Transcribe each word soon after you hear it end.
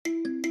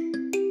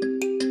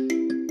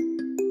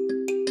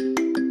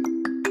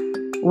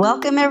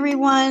Welcome,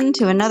 everyone,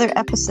 to another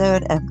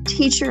episode of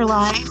Teacher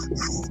Life.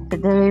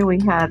 Today we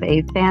have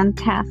a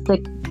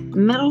fantastic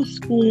middle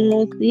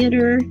school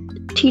theater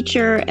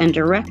teacher and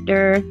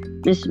director,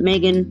 Miss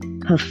Meghan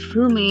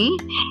Pafumi.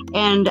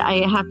 And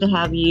I have to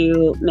have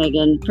you,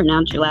 Meghan,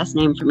 pronounce your last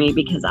name for me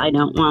because I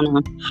don't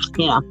want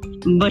to,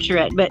 butcher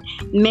it. But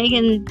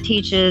Meghan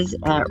teaches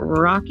at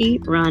Rocky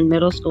Run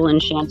Middle School in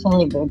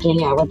Chantilly,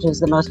 Virginia, which is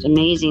the most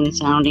amazing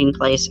sounding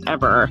place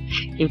ever.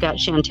 You've got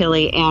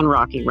Chantilly and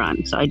Rocky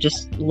Run, so I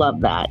just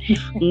love that.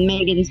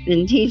 Meghan's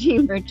been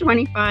teaching for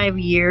 25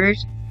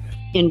 years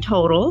in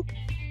total.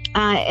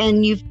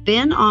 And you've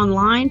been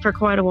online for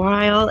quite a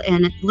while,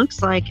 and it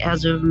looks like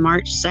as of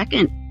March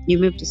 2nd, you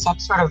moved to some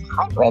sort of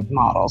hybrid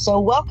model. So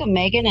welcome,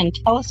 Meghan, and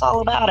tell us all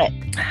about it.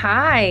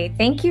 Hi,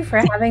 thank you for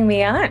having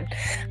me on.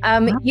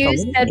 You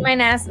said my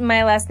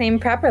last name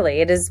properly.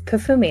 It is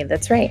Pafumi.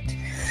 That's right.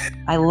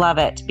 I love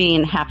it.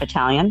 Being half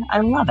Italian, I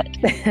love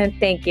it.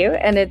 Thank you.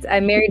 And I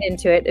married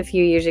into it a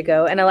few years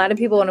ago, and a lot of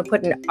people want to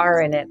put an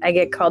R in it. I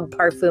get called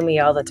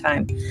Parfumi all the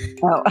time.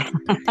 Oh.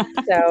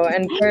 So,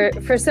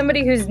 and for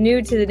somebody who's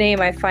new to the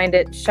name, I find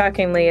it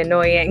shockingly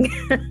annoying.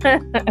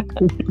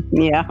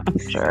 Yeah,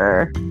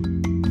 sure.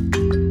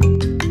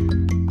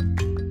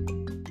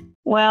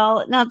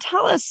 Well, now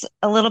tell us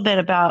a little bit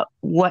about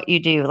what you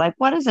do. Like,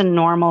 what does a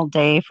normal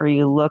day for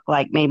you look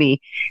like,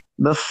 maybe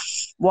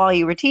while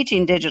you were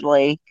teaching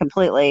digitally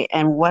completely,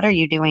 and what are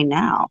you doing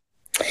now?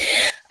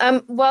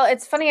 Well,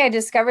 it's funny. I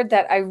discovered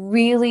that I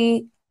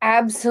really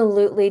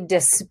absolutely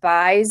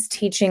despise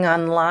teaching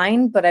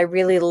online, but I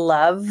really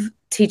love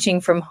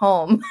teaching from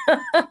home.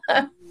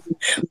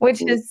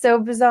 Which is so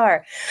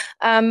bizarre.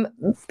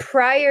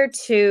 Prior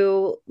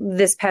to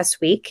this past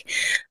week,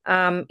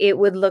 it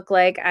would look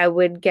like I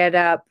would get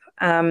up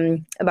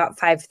about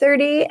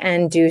 5:30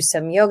 and do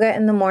some yoga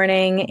in the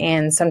morning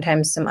and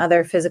sometimes some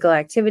other physical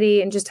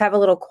activity and just have a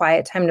little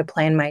quiet time to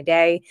plan my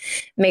day,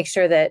 make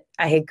sure that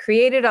I had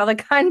created all the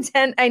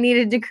content I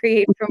needed to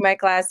create for my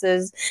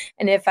classes.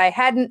 And if I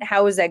hadn't,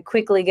 how was I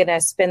quickly going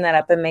to spin that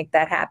up and make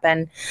that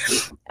happen?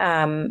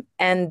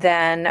 And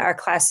then our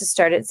classes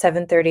start at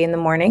 7:30 in the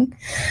morning.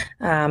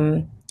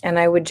 And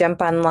I would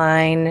jump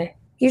online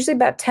usually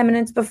about 10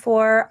 minutes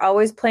before,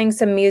 always playing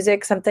some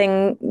music,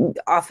 something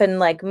often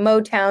like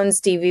Motown,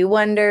 Stevie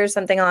Wonder,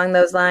 something along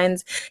those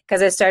lines,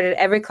 because I started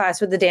every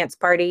class with a dance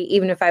party,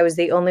 even if I was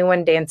the only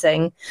one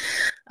dancing.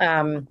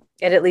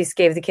 It at least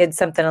gave the kids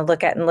something to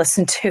look at and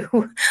listen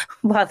to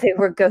while they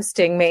were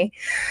ghosting me.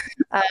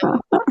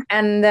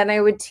 And then I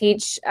would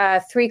teach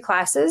 3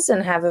 classes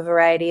and have a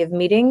variety of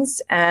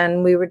meetings,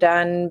 and we were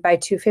done by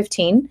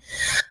 2:15.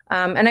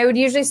 And I would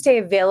usually stay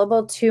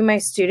available to my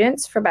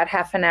students for about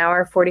half an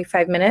hour,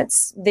 45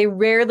 minutes. They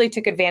rarely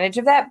took advantage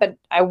of that, but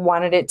I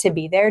wanted it to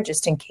be there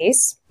just in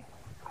case.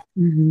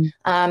 Mm-hmm.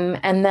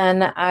 And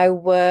then I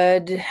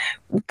would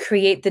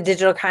create the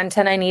digital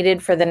content I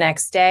needed for the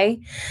next day,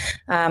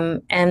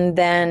 and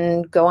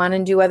then go on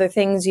and do other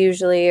things,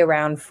 usually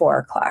around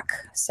 4:00.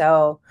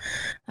 So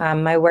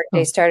my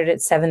workday started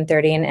at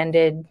 7:30 and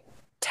ended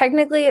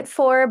technically at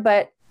 4,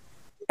 but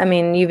I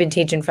mean, you've been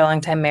teaching for a long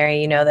time,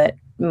 Mary. You know that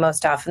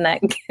most often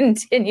that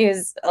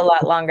continues a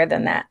lot longer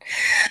than that.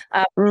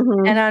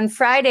 And on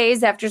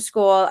Fridays after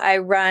school, I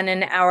run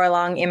an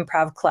hour-long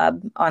improv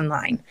club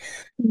online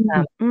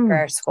for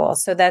our school.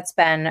 So that's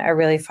been a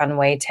really fun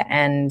way to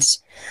end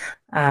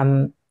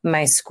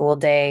my school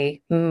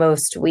day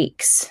most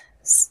weeks.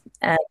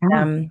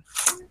 And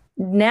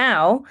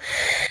now,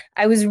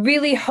 I was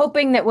really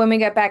hoping that when we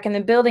got back in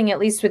the building, at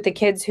least with the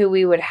kids who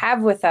we would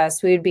have with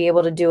us, we would be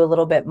able to do a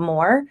little bit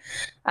more.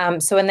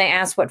 So when they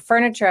asked what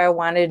furniture I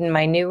wanted in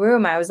my new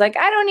room, I was like,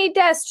 I don't need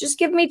desks, just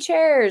give me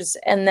chairs.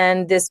 And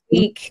then this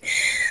week,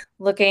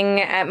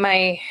 looking at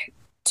my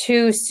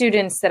 2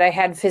 students that I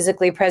had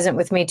physically present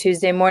with me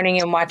Tuesday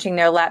morning and watching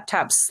their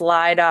laptops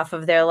slide off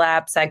of their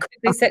laps, I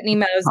quickly sent an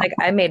email. I was like,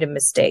 I made a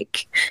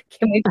mistake.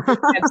 Can we have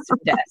some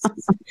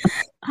desks?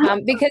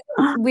 Because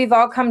we've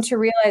all come to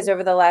realize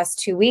over the last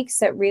 2 weeks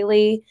that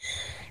really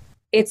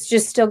it's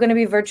just still going to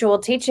be virtual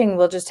teaching.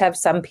 We'll just have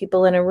some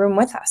people in a room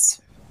with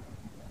us.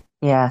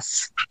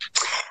 Yes.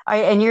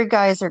 And your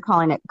guys are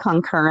calling it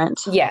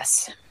concurrent.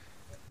 Yes.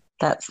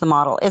 That's the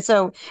model. And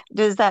so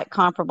is that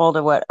comparable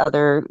to what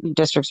other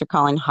districts are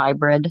calling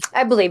hybrid?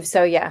 I believe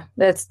so. Yeah,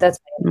 that's my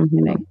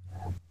understanding.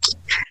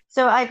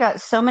 So I got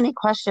so many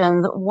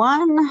questions.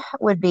 One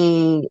would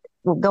be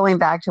going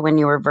back to when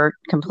you were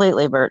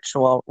completely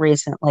virtual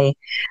recently.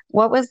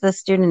 What was the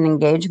student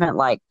engagement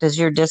like? Does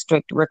your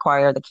district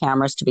require the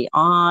cameras to be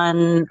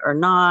on or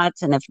not?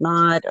 And if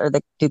not,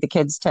 do the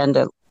kids tend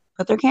to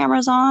put their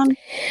cameras on?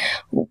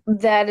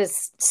 That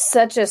is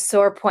such a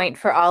sore point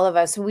for all of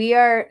us. We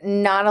are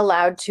not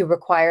allowed to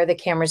require the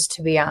cameras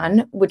to be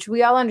on, which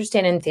we all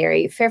understand in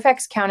theory.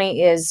 Fairfax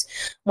County is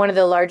one of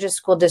the largest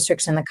school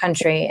districts in the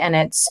country, and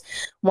it's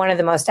one of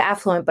the most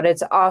affluent, but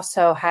it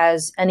also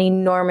has an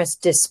enormous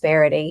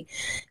disparity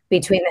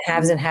between the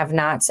haves and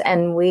have-nots.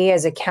 And we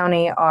as a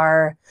county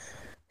are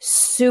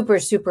super,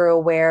 super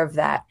aware of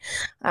that.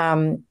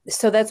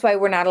 So that's why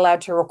we're not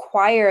allowed to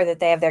require that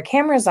they have their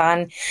cameras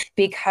on,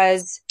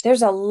 because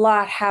there's a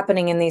lot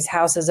happening in these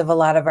houses of a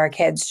lot of our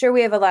kids. Sure,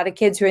 we have a lot of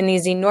kids who are in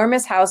these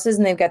enormous houses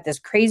and they've got this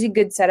crazy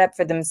good setup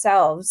for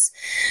themselves.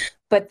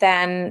 But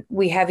then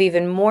we have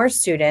even more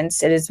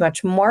students. It is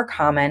much more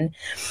common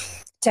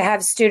to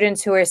have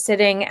students who are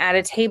sitting at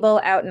a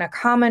table out in a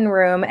common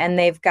room, and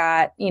they've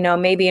got,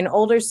 maybe an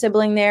older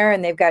sibling there,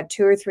 and they've got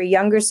 2 or 3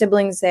 younger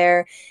siblings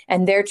there,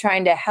 and they're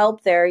trying to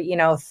help their,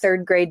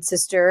 3rd grade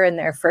sister and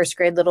their 1st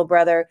grade little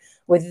brother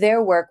with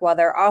their work while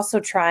they're also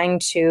trying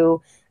to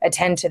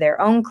attend to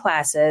their own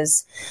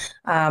classes.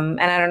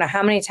 And I don't know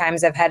how many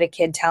times I've had a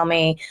kid tell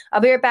me, I'll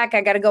be right back,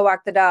 I got to go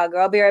walk the dog,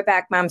 or I'll be right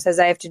back, Mom says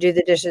I have to do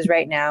the dishes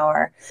right now,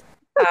 or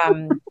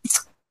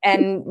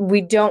and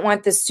we don't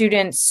want the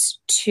students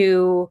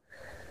to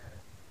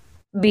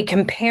be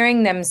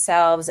comparing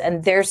themselves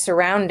and their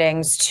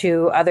surroundings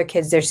to other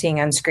kids they're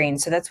seeing on screen.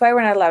 So that's why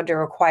we're not allowed to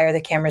require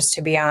the cameras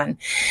to be on.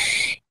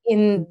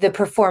 In the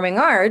performing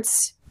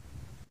arts,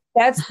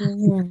 that's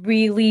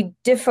really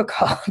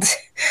difficult.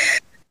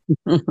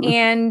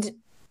 And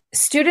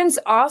students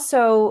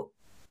also,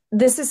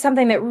 this is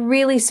something that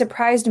really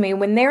surprised me,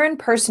 when they're in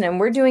person and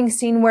we're doing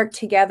scene work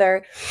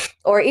together,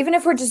 or even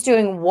if we're just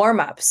doing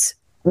warm-ups,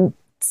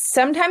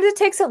 sometimes it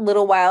takes a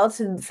little while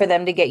for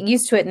them to get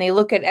used to it. And they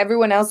look at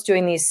everyone else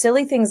doing these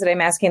silly things that I'm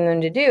asking them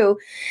to do.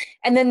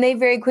 And then they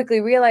very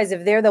quickly realize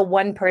if they're the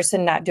one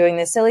person not doing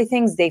the silly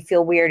things, they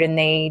feel weird and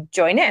they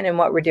join in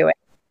what we're doing.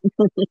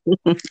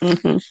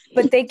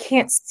 But they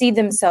can't see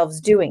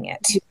themselves doing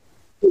it.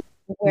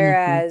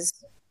 Whereas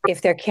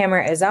if their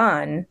camera is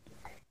on,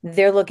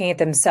 they're looking at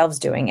themselves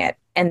doing it.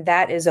 And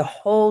that is a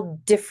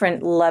whole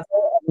different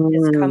level of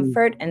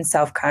discomfort and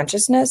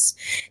self-consciousness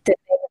that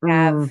they would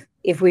have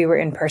if we were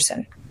in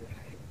person.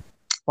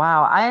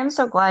 Wow. I am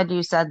so glad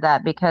you said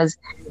that, because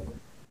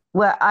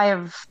I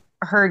have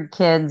heard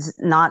kids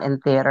not in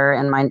theater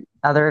in my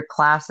other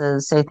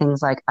classes say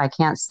things like, I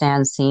can't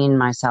stand seeing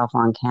myself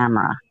on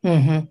camera.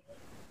 Mm-hmm.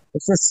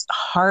 It's just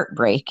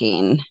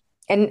heartbreaking.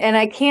 And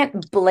I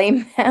can't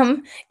blame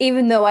them,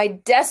 even though I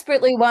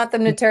desperately want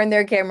them to turn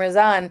their cameras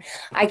on.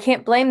 I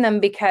can't blame them,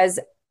 because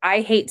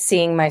I hate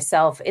seeing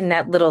myself in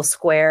that little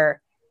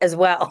square as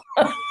well.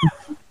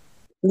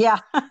 Yeah.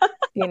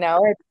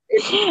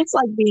 It's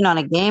like being on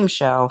a game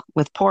show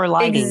with poor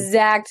lighting.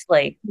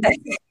 Exactly. That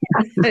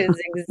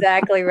is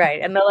exactly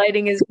right. And the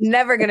lighting is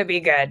never going to be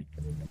good.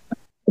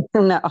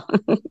 No.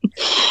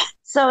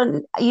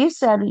 So you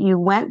said you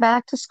went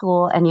back to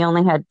school and you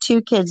only had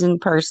 2 kids in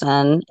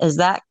person. Is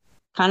that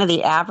kind of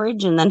the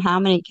average? And then how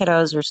many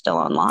kiddos are still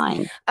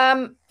online?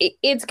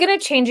 It's going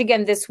to change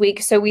again this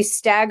week. So we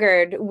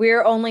staggered.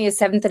 We're only a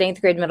 7th and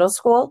 8th grade middle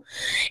school,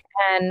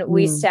 and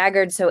we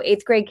staggered. So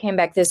 8th grade came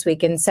back this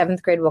week, and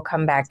 7th grade will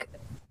come back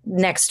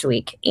next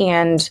week.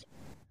 And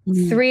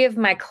 3 of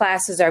my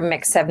classes are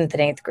mixed 7th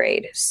and 8th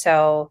grade.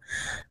 So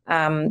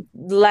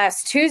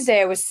last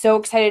Tuesday, I was so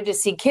excited to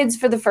see kids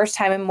for the first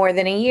time in more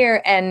than a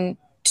year. And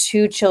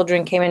 2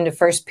 children came into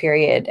first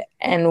period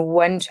and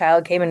 1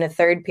 child came into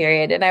third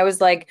period. And I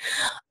was like,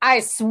 I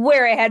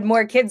swear I had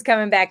more kids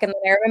coming back. And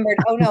then I remembered,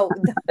 oh no,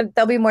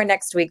 there'll be more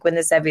next week when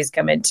the Sevies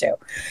come in too.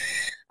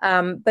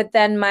 But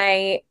then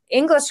my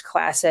English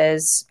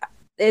classes,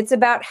 it's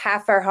about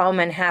half are home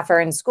and half are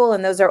in school.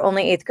 And those are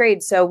only 8th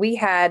grade. So we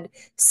had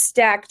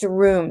stacked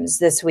rooms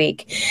this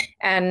week.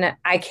 And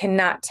I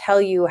cannot tell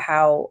you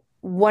how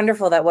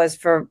wonderful that was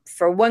for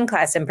one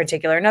class in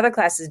particular. Another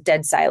class is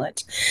dead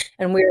silent.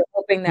 And we were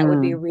hoping that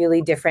would be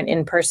really different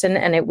in person.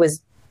 And it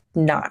was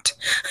not.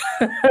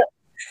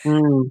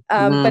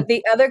 But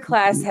the other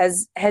class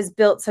has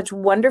built such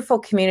wonderful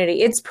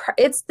community.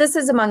 This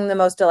is among the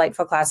most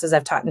delightful classes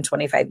I've taught in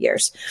 25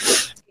 years.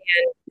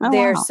 And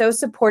they're so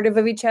supportive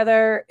of each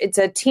other. It's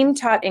a team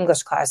taught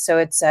English class. So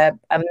it's a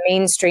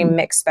mainstream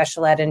mixed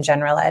special ed and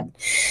general ed.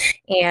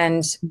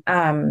 And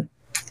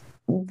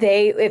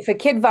if a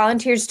kid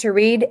volunteers to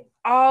read,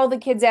 all the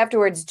kids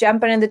afterwards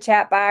jump into the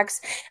chat box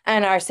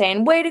and are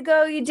saying, way to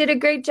go, you did a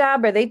great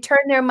job. Or they turn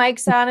their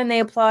mics on and they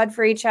applaud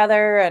for each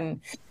other. And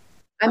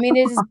I mean,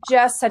 it is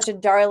just such a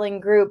darling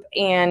group.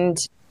 And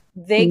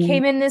they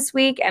came in this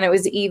week, and it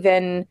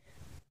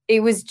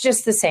was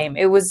just the same.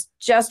 It was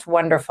just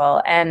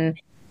wonderful. And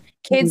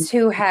kids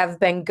who have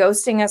been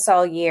ghosting us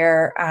all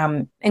year,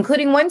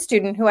 including one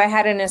student who I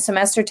had in a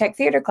semester tech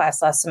theater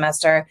class last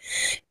semester,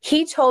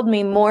 he told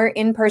me more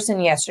in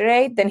person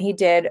yesterday than he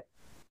did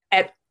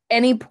at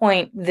any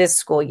point this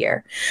school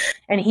year.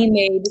 And he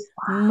made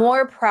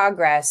more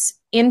progress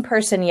in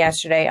person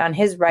yesterday on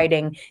his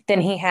writing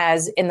than he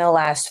has in the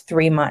last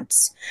 3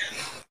 months.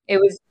 It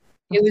was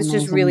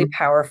just really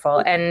powerful.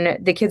 And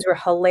the kids were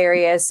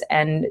hilarious.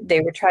 And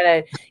they were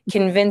trying to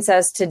convince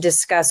us to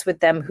discuss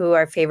with them who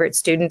our favorite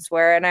students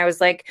were. And I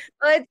was like,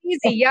 well, it's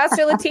easy.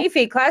 Yasser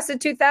Latifi, class of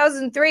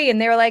 2003. And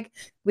they were like,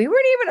 we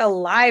weren't even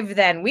alive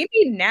then. We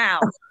mean now.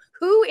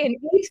 Who in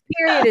each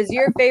period is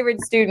your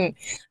favorite student?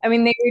 I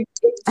mean, it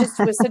just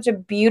was such a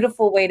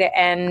beautiful way to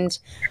end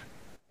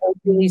a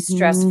really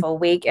stressful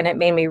week, and it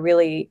made me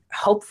really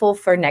hopeful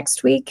for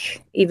next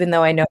week, even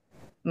though I know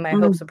my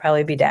hopes will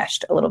probably be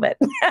dashed a little bit.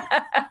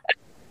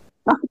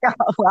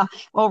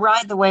 Well,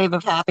 ride the wave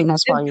of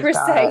happiness while you've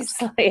got it.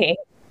 Precisely.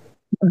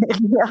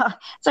 Yeah.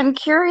 So I'm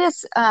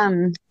curious,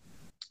 and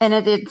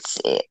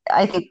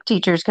I think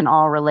teachers can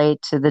all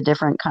relate to the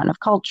different kind of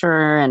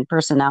culture and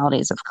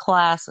personalities of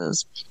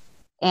classes.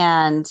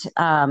 And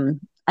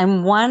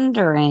I'm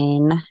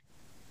wondering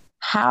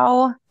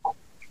how,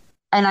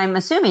 and I'm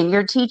assuming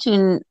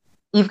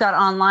you've got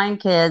online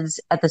kids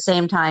at the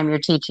same time you're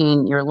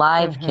teaching your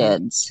live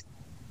kids.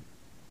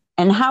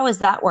 And how is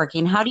that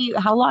working? How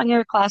long are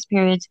your class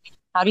periods?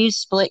 How do you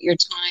split your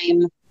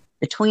time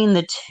between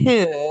the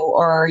two?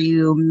 Or are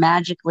you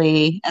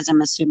magically, as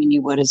I'm assuming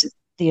you would as a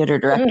theater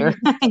director,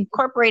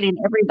 incorporating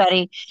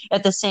everybody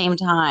at the same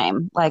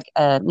time, like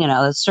a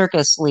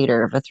circus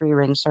leader of a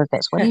 3-ring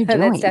circus? What are you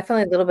doing? That's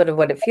definitely a little bit of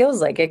what it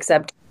feels like,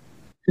 except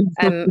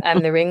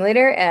I'm the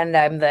ringleader, and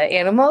I'm the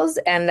animals,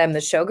 and I'm the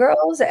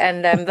showgirls,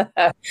 and I'm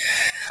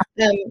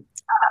the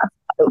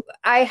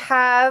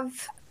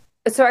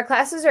so our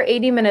classes are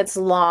 80 minutes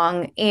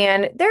long,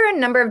 and there are a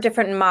number of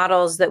different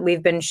models that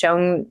we've been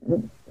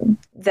shown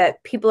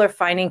that people are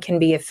finding can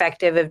be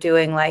effective, of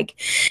doing like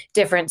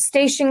different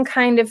station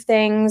kind of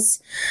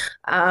things,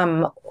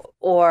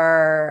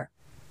 or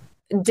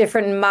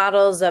different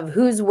models of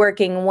who's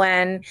working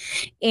when.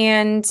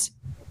 And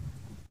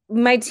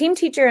my team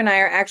teacher and I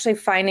are actually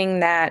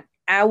finding that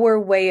our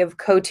way of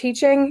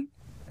co-teaching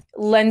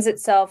lends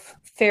itself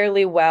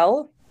fairly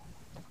well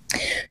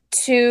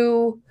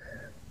to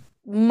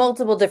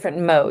multiple different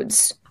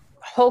modes.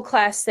 Whole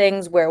class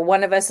things where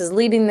one of us is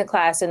leading the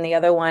class and the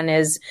other one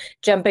is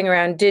jumping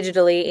around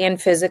digitally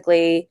and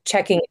physically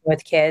checking in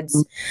with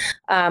kids,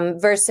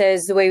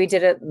 versus the way we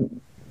did it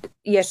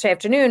yesterday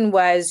afternoon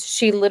was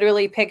she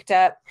literally picked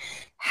up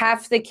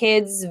half the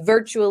kids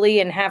virtually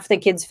and half the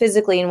kids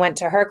physically and went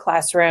to her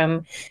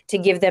classroom to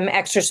give them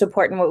extra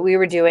support in what we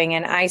were doing.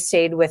 And I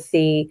stayed with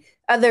the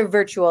other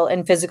virtual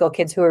and physical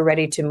kids who were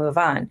ready to move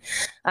on.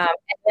 And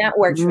that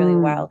worked really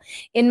well.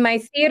 In my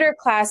theater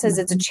classes,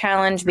 it's a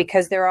challenge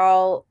because they're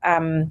all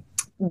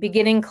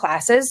beginning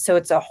classes. So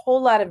it's a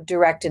whole lot of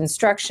direct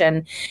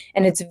instruction,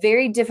 and it's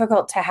very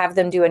difficult to have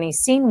them do any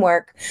scene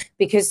work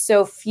because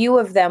so few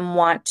of them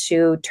want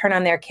to turn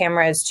on their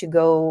cameras to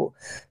go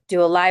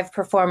do a live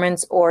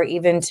performance or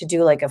even to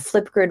do like a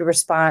Flipgrid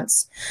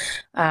response.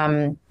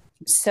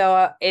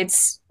 So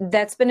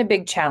that's been a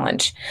big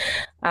challenge.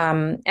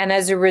 And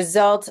as a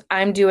result,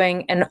 I'm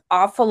doing an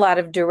awful lot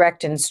of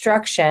direct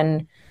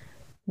instruction,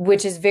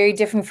 which is very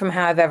different from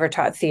how I've ever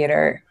taught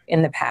theater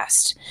in the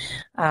past.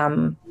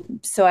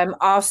 So I'm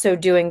also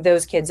doing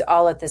those kids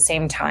all at the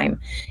same time.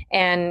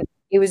 And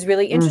it was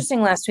really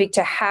interesting last week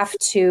to have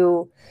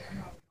to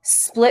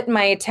split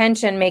my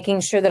attention, making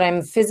sure that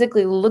I'm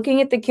physically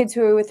looking at the kids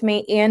who are with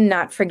me and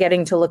not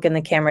forgetting to look in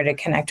the camera to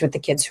connect with the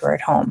kids who are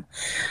at home.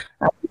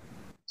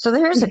 So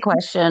here's a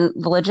question,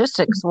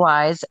 logistics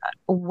wise,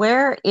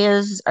 are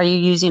you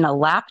using a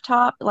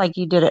laptop like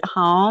you did at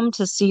home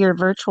to see your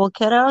virtual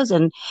kiddos?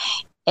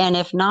 And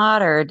if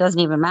not, or it doesn't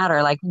even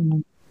matter, like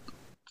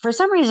for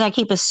some reason I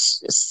keep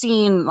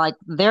seeing like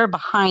they're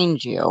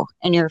behind you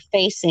and you're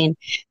facing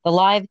the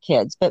live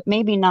kids, but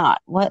maybe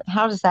not.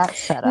 How does that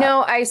set up?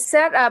 No, I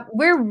set up,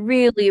 we're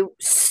really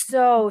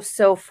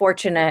so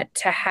fortunate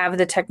to have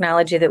the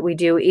technology that we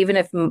do, even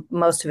if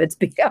most of it's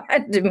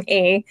beyond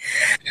me.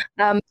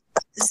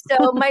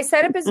 So my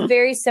setup is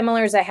very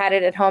similar as I had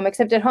it at home,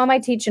 except at home I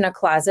teach in a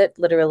closet,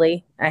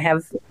 literally. I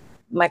have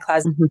my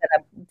closet set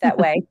up that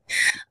way.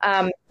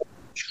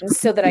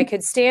 So that I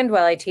could stand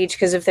while I teach,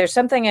 because if there's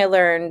something I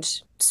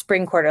learned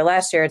spring quarter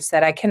last year, it's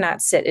that I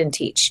cannot sit and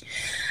teach.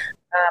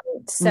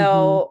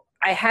 So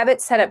I have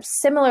it set up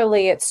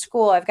similarly at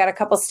school. I've got a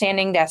couple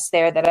standing desks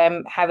there that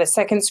have a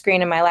second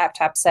screen and my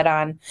laptop set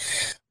on,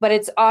 but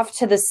it's off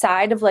to the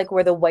side of like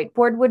where the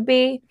whiteboard would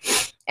be.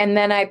 And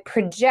then I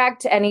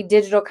project any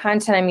digital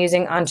content I'm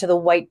using onto the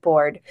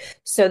whiteboard.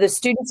 So the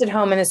students at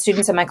home and the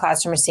students in my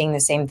classroom are seeing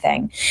the same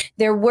thing.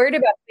 They're worried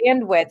about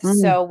bandwidth,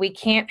 so we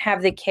can't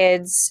have the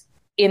kids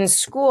in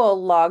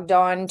school logged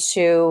on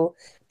to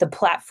the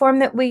platform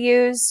that we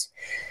use.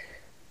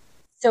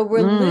 So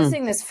we're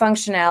losing this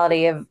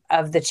functionality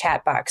of the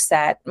chat box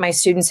that my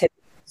students have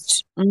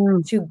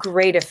used to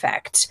great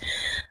effect.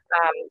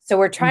 So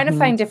we're trying to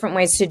find different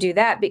ways to do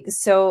that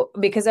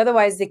because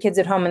otherwise the kids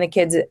at home and the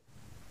kids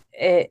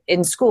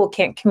in school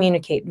can't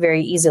communicate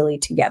very easily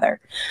together.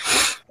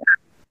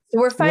 So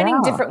we're finding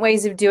different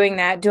ways of doing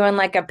that, doing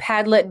like a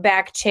Padlet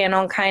back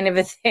channel kind of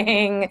a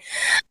thing,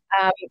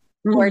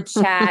 or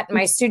chat.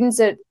 My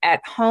students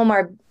at home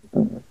are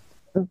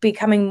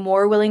becoming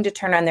more willing to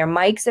turn on their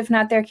mics, if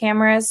not their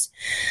cameras,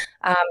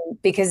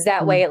 because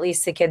that way, at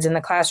least the kids in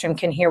the classroom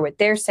can hear what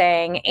they're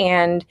saying.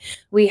 And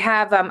we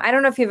have, I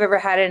don't know if you've ever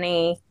had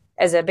any,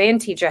 as a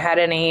band teacher, had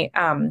any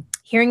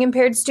hearing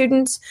impaired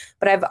students,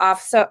 but I've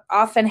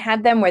often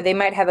had them where they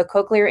might have a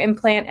cochlear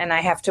implant and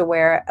I have to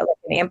wear an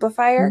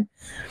amplifier.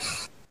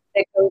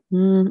 that goes. I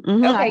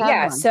Okay, have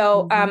yeah. one.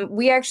 So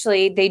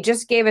they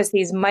just gave us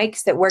these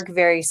mics that work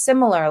very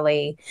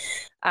similarly.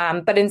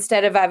 But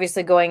instead of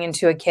obviously going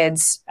into a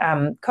kid's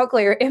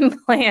cochlear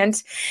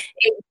implant,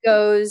 it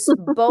goes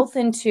both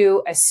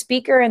into a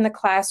speaker in the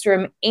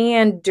classroom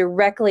and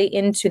directly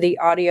into the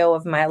audio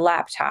of my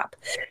laptop.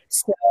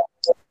 So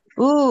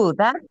Ooh,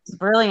 that's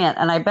brilliant.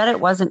 And I bet it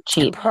wasn't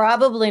cheap.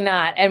 probably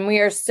not. And we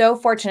are so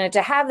fortunate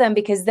to have them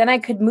because then I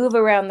could move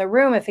around the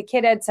room. If a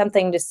kid had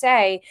something to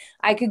say,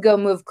 I could go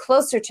move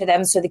closer to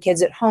them so the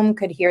kids at home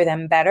could hear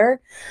them better.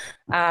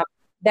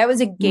 That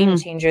was a game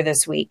changer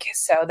this week.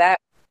 So that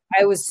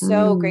I was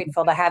so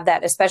grateful to have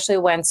that, especially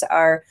once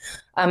our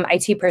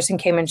IT person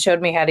came and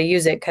showed me how to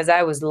use it because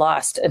I was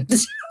lost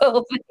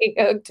until they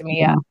hooked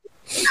me up.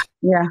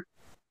 Yeah.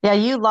 Yeah,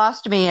 you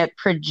lost me at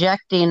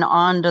projecting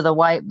onto the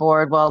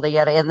whiteboard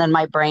and then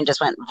my brain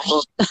just went.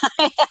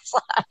 It's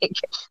like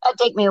that'd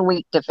take me a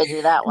week to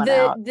figure that one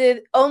out.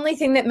 The only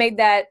thing that made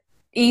that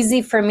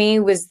easy for me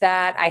was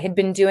that I had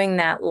been doing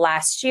that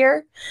last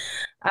year,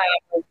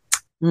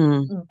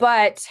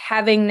 but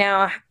having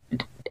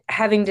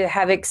to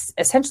have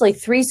essentially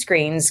 3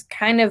 screens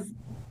kind of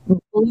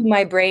blew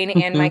my brain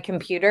and my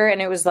computer. And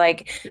it was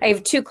like I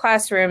have 2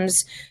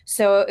 classrooms,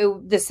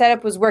 so the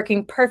setup was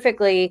working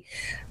perfectly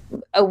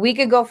a week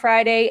ago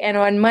Friday and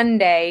on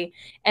Monday,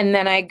 and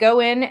then I go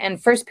in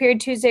and first period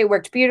Tuesday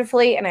worked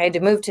beautifully, and I had to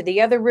move to the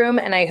other room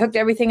and I hooked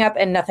everything up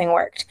and nothing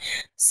worked.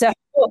 So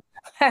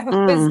I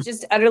was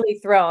just utterly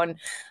thrown.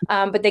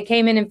 But they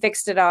came in and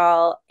fixed it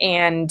all,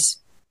 and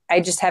I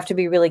just have to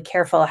be really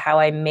careful how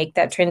I make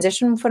that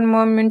transition from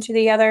one room to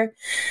the other.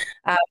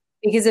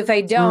 Because if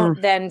I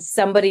don't, then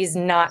somebody's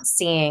not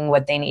seeing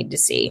what they need to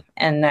see.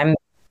 And I'm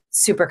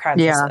super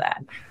conscious of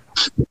that.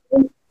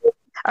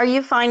 Are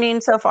you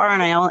finding so far,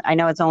 and I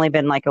know it's only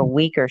been like a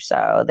week or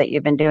so that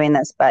you've been doing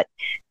this, but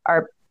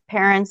are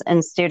parents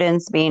and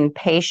students being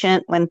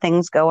patient when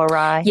things go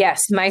awry?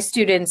 Yes, my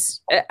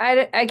students,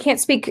 I can't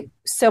speak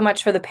so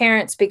much for the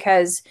parents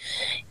because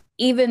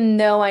even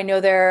though I know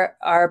there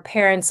are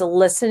parents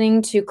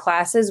listening to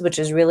classes, which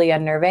is really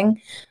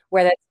unnerving,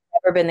 where that's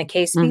never been the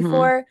case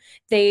before,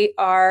 they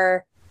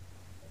are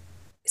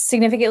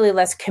significantly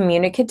less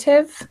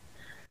communicative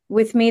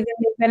with me than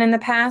they've been in the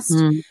past.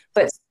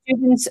 But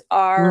students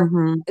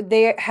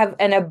they have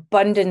an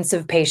abundance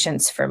of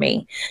patience for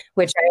me,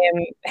 which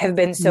I have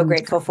been so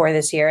grateful for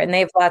this year. And they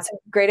have lots of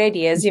great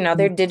ideas. You know,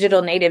 they're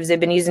digital natives. They've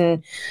been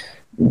using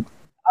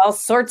all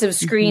sorts of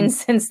screens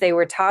since they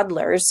were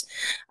toddlers.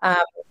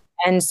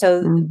 And so,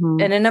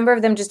 and a number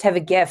of them just have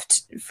a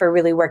gift for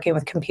really working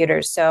with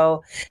computers.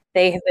 So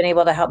they have been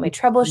able to help me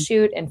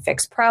troubleshoot and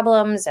fix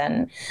problems,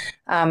 and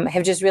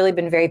have just really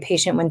been very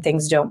patient when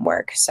things don't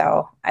work.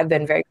 So I've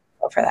been very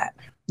grateful for that.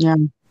 Yeah.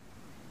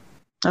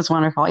 That's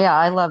wonderful. Yeah,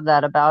 I love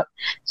that about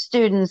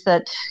students,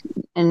 that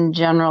in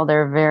general,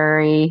 they're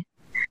very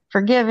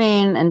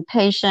forgiving and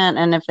patient.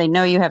 And if they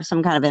know you have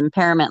some kind of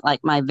impairment like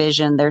my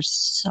vision, they're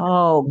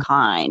so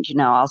kind. You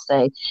know, I'll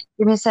say,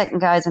 give me a second,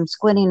 guys. I'm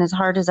squinting as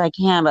hard as I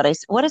can. But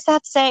what does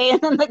that say?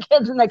 And then the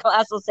kids in the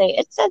class will say,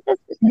 it says this.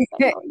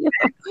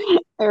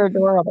 They're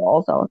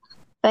adorable. So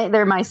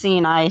they're my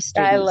seeing eye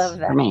students. I love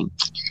that. For me.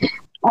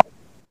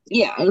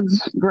 Yeah,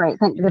 it's great.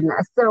 Thank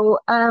goodness.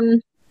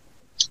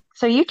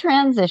 So you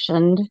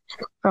transitioned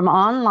from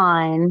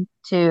online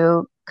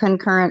to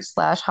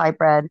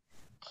concurrent/hybrid.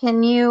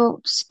 Can you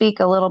speak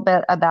a little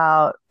bit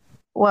about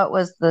what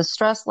was the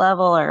stress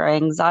level or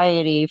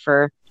anxiety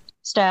for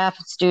staff,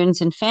 students,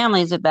 and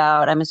families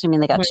about? I'm assuming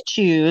they got to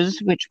choose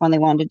which one they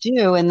wanted to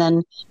do. And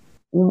then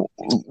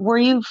were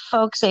you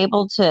folks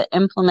able to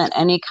implement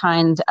any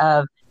kind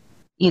of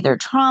either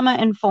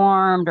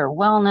trauma-informed or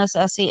wellness,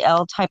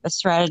 SEL type of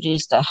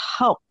strategies to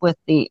help with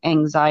the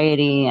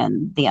anxiety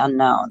and the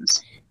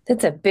unknowns?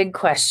 That's a big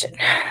question.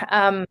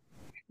 No,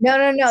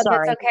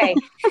 Sorry. that's okay.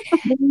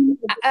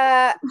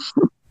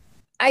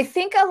 I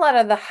think a lot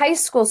of the high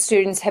school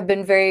students have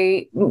been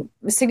very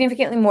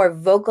significantly more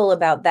vocal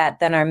about that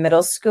than our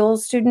middle school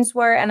students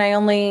were. And I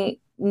only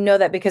know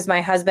that because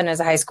my husband is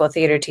a high school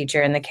theater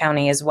teacher in the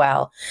county as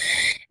well.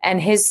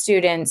 And his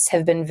students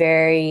have been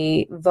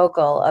very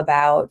vocal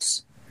about,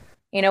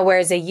 you know,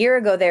 whereas a year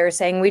ago they were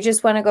saying, we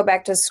just want to go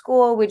back to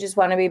school. We just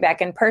want to be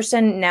back in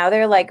person. Now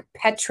they're like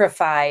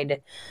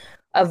petrified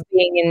of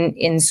being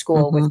in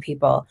school with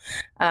people,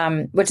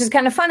 which is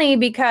kind of funny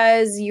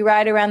because you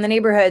ride around the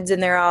neighborhoods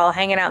and they're all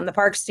hanging out in the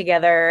parks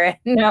together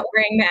and not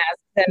wearing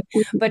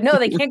masks. But no,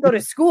 they can't go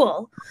to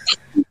school.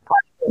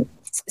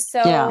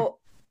 So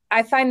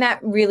I find that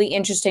really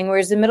interesting,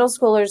 whereas the middle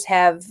schoolers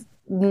have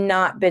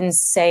not been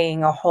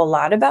saying a whole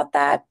lot about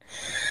that.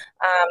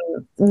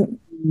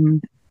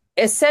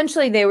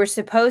 Essentially, they were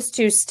supposed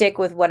to stick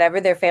with whatever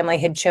their family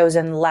had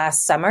chosen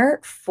last summer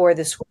for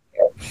the school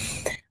year.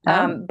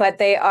 But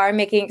they are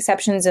making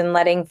exceptions and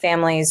letting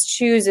families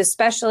choose,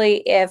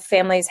 especially if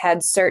families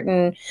had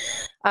certain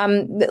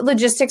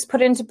logistics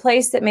put into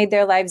place that made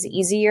their lives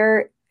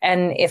easier.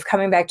 And if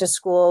coming back to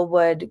school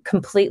would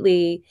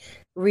completely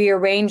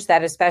rearrange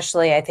that,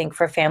 especially I think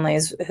for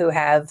families who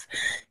have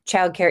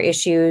childcare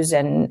issues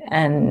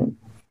and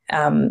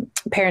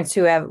parents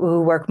who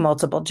work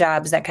multiple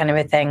jobs, that kind of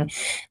a thing,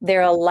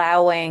 they're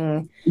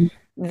allowing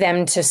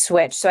them to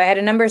switch. So I had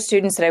a number of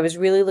students that I was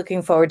really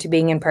looking forward to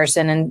being in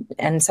person,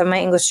 and some of my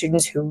English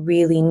students who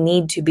really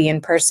need to be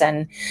in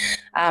person.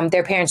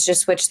 Their parents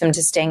just switched them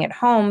to staying at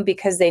home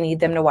because they need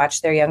them to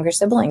watch their younger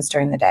siblings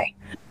during the day.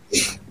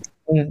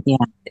 Yeah.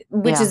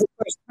 Which is, of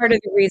course, part of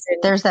the reason.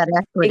 There's that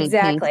equity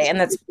exactly. piece. And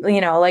that's,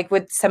 like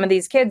with some of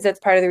these kids,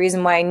 that's part of the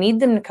reason why I need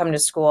them to come to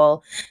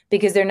school,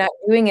 because they're not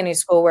doing any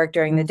schoolwork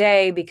during the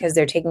day, because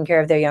they're taking care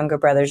of their younger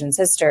brothers and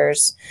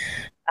sisters.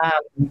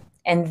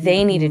 And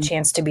they need a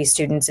chance to be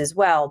students as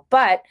well.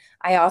 But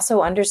I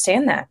also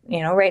understand that,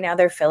 right now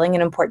they're filling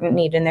an important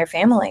need in their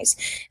families.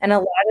 And a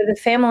lot of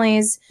the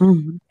families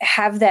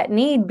have that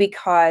need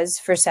because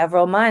for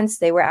several months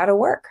they were out of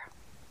work.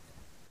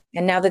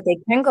 And now that they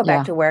can go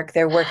back to work,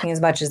 they're working as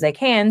much as they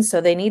can.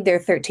 So they need their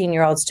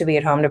 13-year-olds to be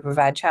at home to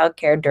provide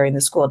childcare during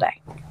the school day.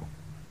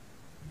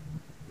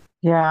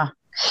 Yeah.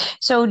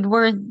 So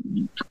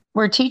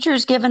were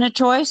teachers given a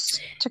choice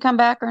to come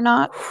back or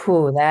not?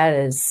 Ooh,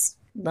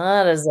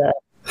 that's a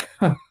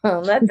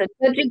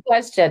touchy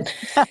question.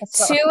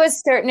 To a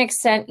certain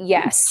extent,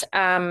 yes.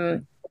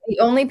 The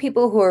only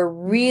people who are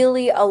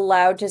really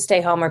allowed to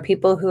stay home are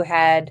people who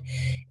had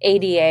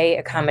ADA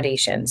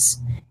accommodations.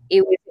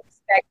 It was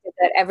expected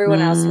that everyone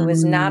else who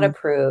was not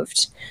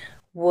approved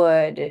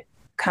would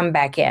come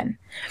back in.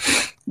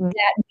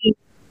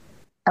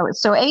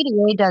 So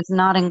ADA does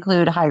not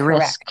include high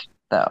risk,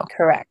 though.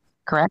 Correct.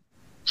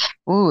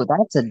 Ooh,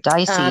 that's a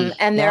dicey.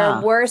 And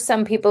there were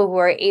some people who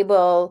were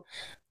able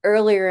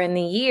earlier in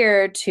the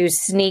year to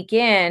sneak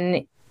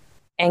in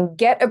and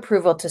get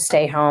approval to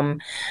stay home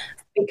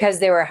because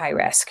they were high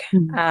risk.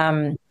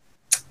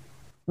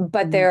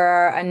 But there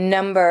are a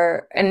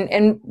number,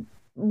 and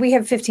we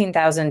have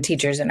 15,000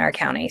 teachers in our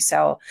county.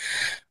 So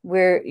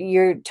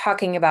you're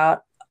talking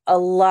about a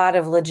lot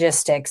of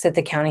logistics that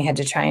the county had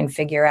to try and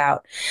figure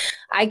out.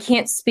 I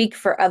can't speak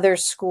for other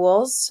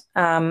schools.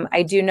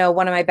 I do know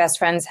one of my best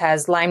friends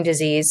has Lyme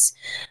disease,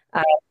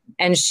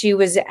 and she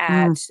was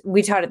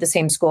we taught at the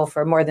same school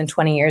for more than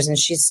 20 years, and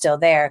she's still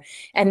there.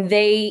 And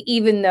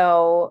even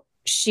though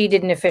she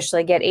didn't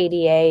officially get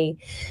ADA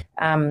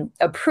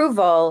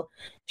approval,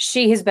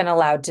 she has been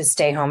allowed to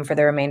stay home for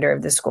the remainder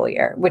of the school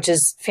year, which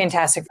is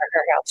fantastic for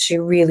her health. She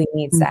really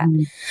needs that.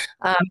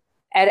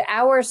 At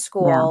our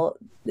school,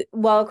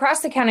 well, across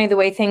the county, the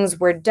way things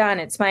were done,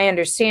 it's my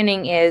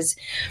understanding is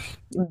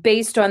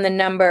based on the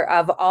number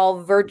of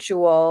all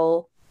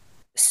virtual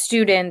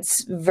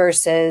students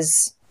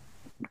versus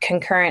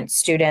concurrent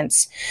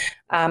students,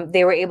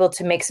 they were able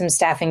to make some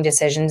staffing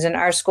decisions. And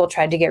our school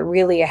tried to get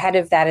really ahead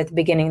of that at the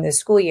beginning of the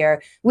school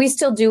year. We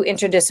still do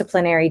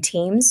interdisciplinary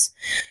teams.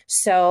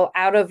 So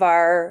out of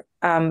our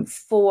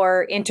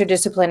 4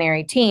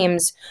 interdisciplinary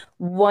teams,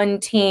 one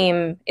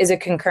team is a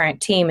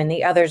concurrent team and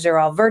the others are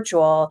all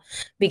virtual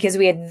because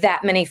we had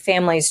that many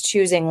families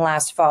choosing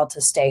last fall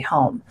to stay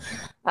home.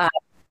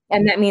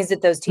 And that means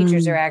that those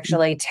teachers are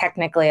actually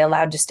technically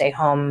allowed to stay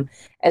home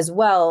as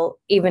well,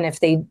 even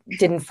if they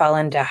didn't fall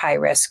into high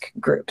risk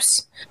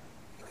groups.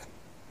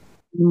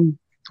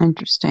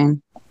 Interesting.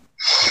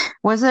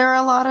 Was there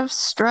a lot of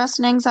stress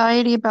and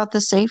anxiety about the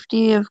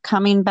safety of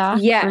coming back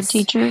for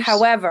teachers?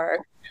 However,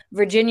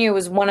 Virginia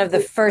was one of the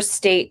first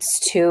states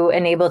to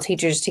enable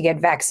teachers to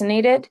get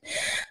vaccinated.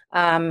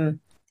 And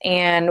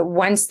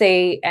once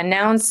they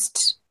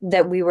announced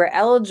that we were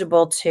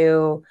eligible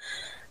to,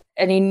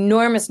 an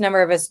enormous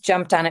number of us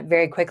jumped on it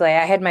very quickly.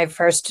 I had my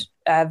first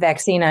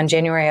vaccine on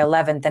January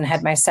 11th and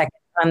had my second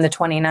on the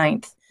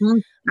 29th.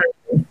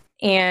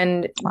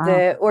 And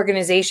the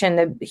organization,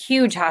 the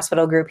huge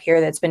hospital group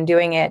here that's been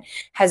doing it,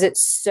 has it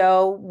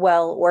so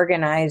well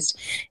organized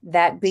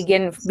that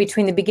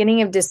between the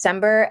beginning of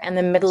December and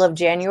the middle of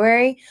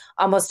January,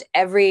 almost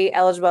every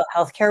eligible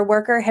healthcare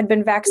worker had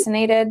been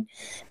vaccinated.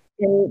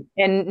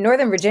 And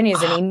Northern Virginia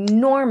is an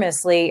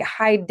enormously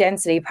high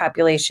density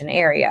population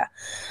area.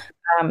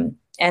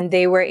 And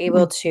they were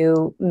able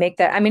to make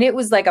that. I mean, it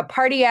was like a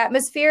party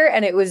atmosphere,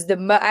 and it was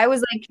I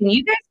was like, can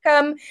you guys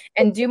come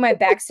and do my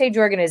backstage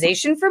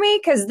organization for me?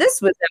 Because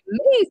this was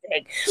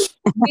amazing.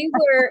 We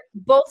were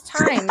both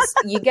times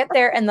you get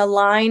there and the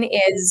line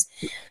is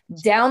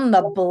down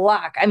the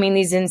block. I mean,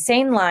 these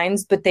insane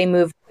lines, but they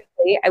move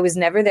quickly. I was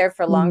never there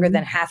for longer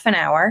than half an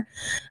hour.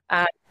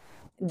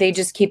 They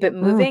just keep it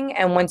moving.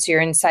 And once you're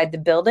inside the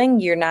building,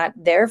 you're not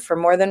there for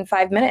more than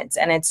 5 minutes.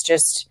 And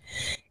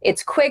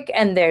it's quick.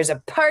 And there's a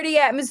party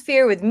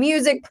atmosphere with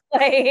music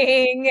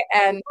playing.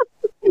 And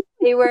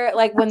they were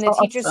like, when the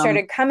teachers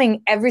started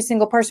coming, every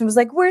single person was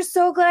like, we're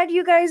so glad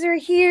you guys are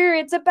here.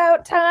 It's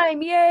about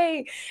time.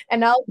 Yay.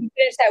 And I'll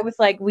finish that with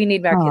like, we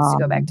need our kids to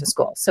go back to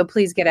school. So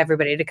please get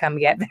everybody to come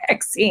get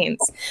vaccines.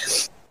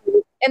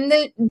 And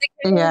the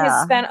community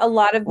has spent a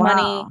lot of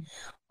money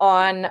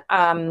on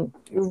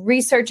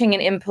researching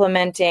and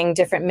implementing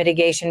different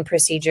mitigation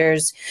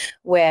procedures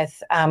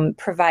with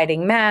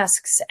providing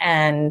masks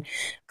and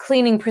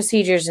cleaning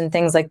procedures and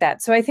things like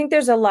that. So I think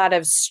there's a lot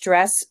of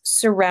stress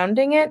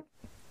surrounding it.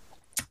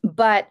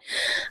 But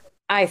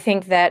I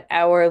think that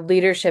our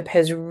leadership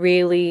has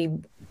really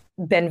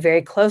been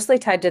very closely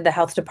tied to the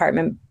health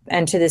department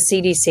and to the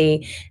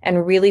CDC,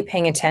 and really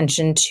paying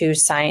attention to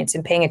science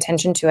and paying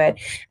attention to it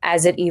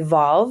as it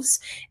evolves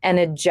and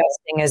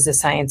adjusting as the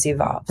science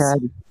evolves.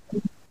 Good.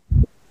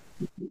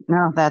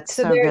 No, that's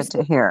so good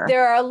to hear.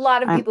 There are a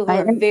lot of people who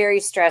are very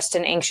stressed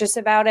and anxious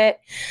about it.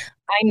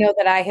 I know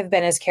that I have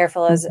been as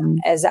careful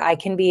as I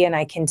can be, and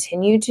I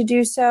continue to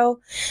do so.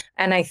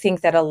 And I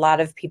think that a lot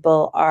of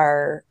people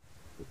are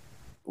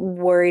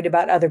worried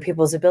about other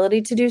people's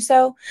ability to do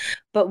so.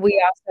 But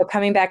we also,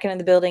 coming back into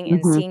the building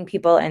and seeing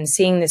people and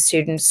seeing the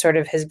students, sort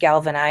of has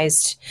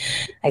galvanized,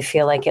 I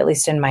feel like, at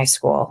least in my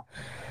school,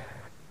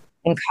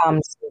 and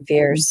calmed some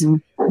fears.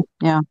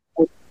 Yeah.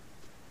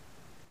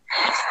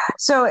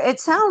 So it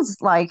sounds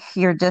like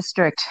your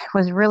district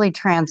was really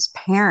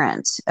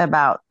transparent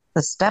about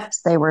the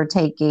steps they were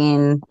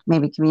taking,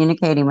 maybe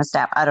communicating with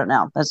staff. I don't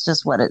know. That's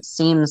just what it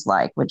seems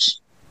like, which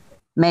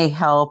may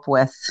help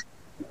with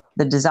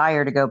the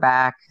desire to go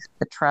back,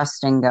 the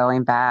trust in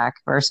going back,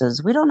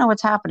 versus we don't know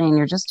what's happening.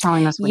 You're just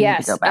telling us we need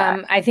to go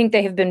back. I think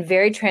they have been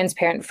very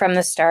transparent from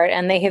the start,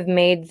 and they have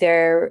made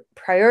their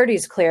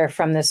priorities clear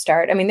from the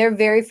start. I mean, their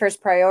very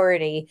first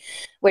priority,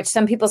 which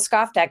some people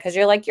scoffed at because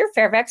you're like, you're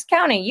Fairfax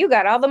County, you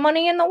got all the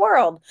money in the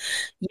world.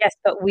 Yes,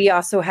 but we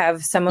also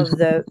have some of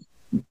the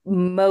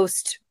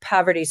most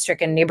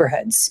poverty-stricken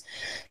neighborhoods.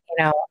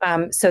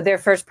 So their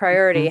first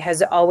priority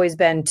has always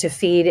been to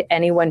feed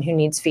anyone who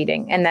needs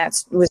feeding. And that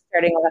was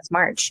starting last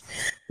March.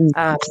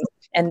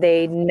 And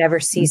they never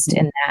ceased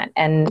in that,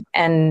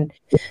 and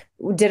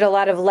did a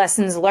lot of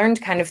lessons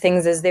learned kind of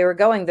things as they were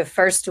going. The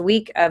first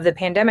week of the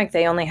pandemic,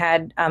 they only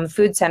had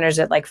food centers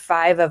at like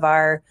 5 of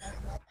our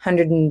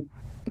 30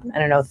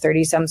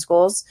 some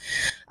schools.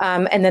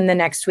 And then the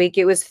next week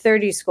it was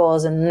 30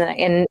 schools.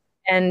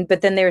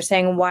 But then they were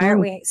saying, why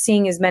aren't we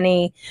seeing as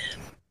many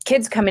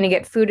kids coming to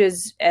get food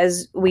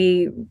as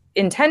we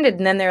intended?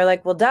 And then they're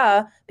like, well,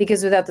 duh,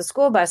 because without the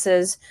school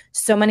buses,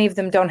 so many of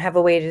them don't have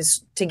a way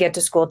to get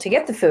to school to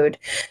get the food.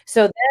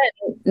 So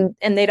then,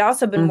 and they'd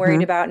also been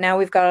worried about, now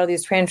we've got all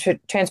these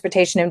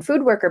transportation and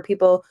food worker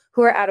people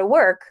who are out of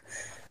work.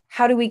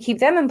 How do we keep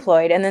them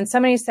employed? And then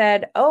somebody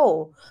said,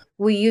 oh,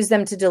 we use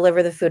them to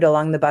deliver the food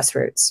along the bus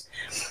routes.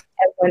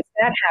 And once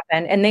that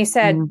happened, and they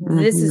said,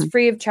 this is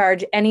free of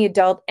charge. Any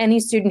adult,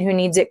 any student who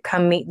needs it,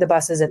 come meet the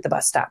buses at the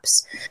bus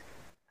stops.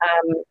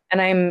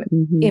 And I'm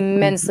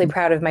immensely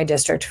proud of my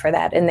district for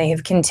that. And they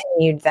have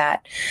continued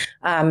that.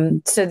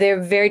 So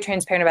they're very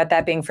transparent about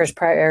that being first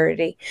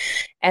priority,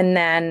 and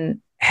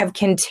then have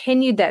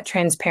continued that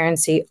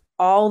transparency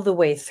all the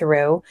way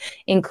through,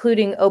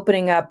 including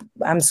opening up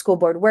school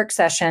board work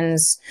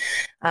sessions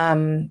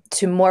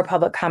to more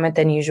public comment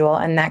than usual,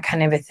 and that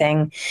kind of a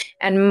thing.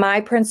 And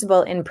my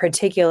principal in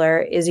particular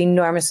is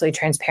enormously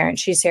transparent.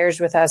 She shares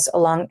with us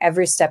along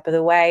every step of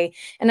the way.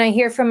 And I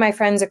hear from my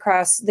friends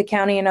across the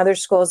county and other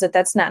schools that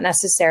that's not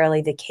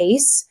necessarily the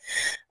case.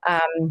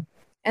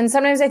 And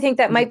sometimes I think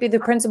that might be the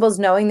principals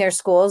knowing their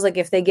schools. Like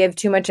if they give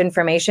too much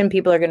information,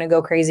 people are going to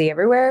go crazy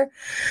everywhere,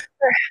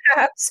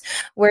 perhaps.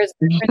 Whereas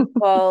the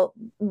principal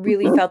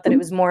really felt that it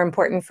was more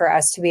important for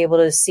us to be able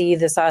to see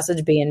the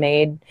sausage being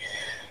made.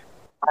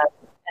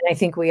 And I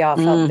think we all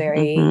felt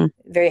very,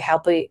 very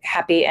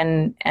happy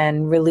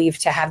and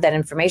relieved to have that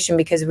information,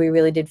 because we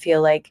really did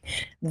feel like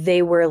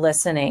they were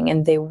listening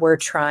and they were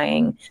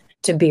trying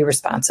to be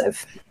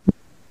responsive.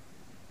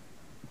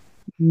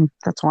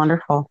 That's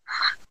wonderful.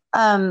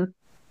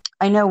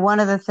 I know one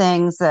of the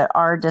things that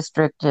our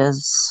district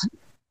is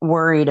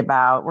worried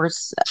about, we're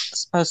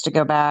supposed to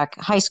go back,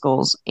 high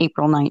schools,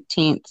 April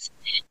 19th,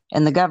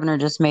 and the governor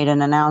just made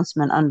an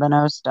announcement,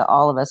 unbeknownst to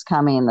all of us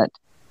coming, that,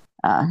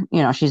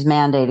 she's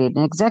mandated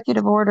an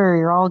executive order.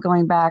 You're all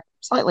going back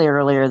slightly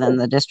earlier than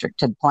the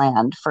district had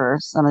planned for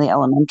some of the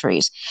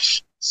elementaries.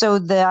 So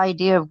the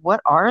idea of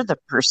what are the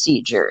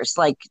procedures,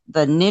 like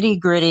the nitty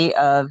gritty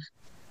of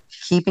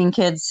keeping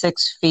kids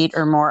 6 feet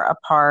or more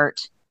apart,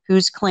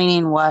 who's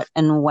cleaning what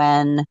and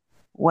when,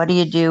 what do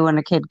you do when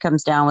a kid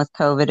comes down with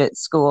COVID at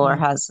school or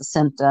has the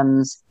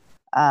symptoms?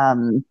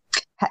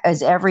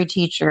 Is every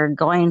teacher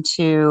going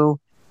to,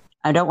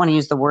 I don't want to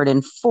use the word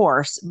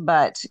enforce,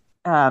 but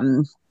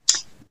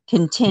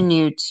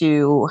continue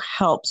to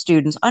help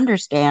students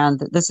understand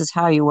that this is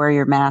how you wear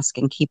your mask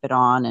and keep it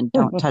on and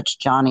don't touch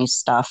Johnny's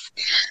stuff.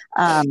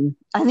 And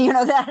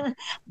that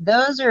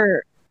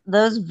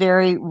those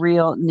very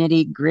real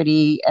nitty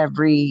gritty,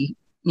 every,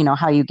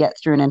 how you get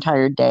through an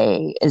entire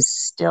day is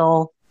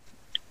still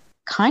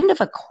kind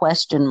of a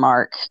question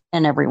mark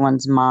in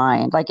everyone's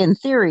mind. Like in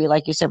theory,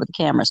 like you said with the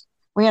cameras,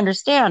 we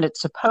understand it's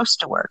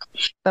supposed to work,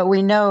 but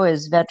we know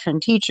as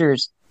veteran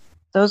teachers,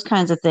 those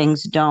kinds of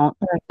things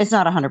it's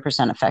not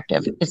 100%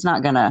 effective. It's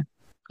not going to,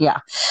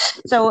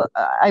 So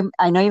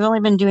I know you've only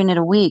been doing it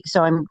a week,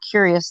 so I'm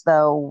curious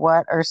though,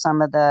 what are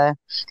some of the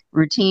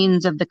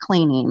routines of the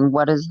cleaning?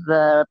 What is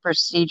the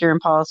procedure and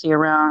policy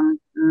around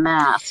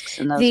masks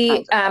and those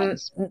kinds of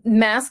things?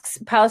 Masks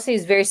policy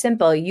is very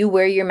simple. You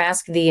wear your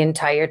mask the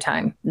entire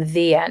time,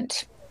 the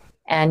end.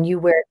 and you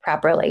wear it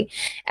properly.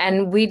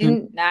 And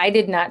I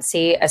did not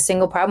see a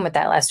single problem with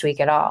that last week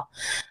at all.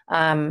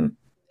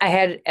 I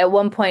had at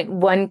one point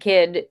one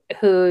kid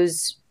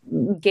whose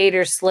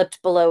gator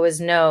slipped below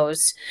his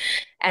nose,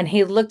 and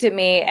he looked at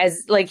me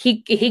as like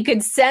he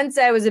could sense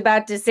I was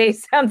about to say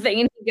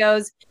something, and he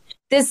goes,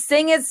 "This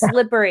thing is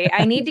slippery.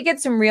 I need to get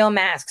some real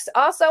masks.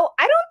 Also,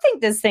 I don't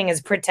think this thing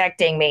is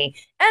protecting me,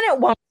 and it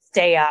won't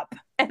stay up."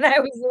 And I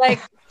was like,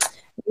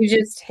 "You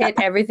just hit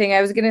everything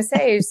I was going to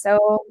say,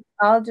 so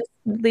I'll just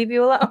leave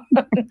you alone."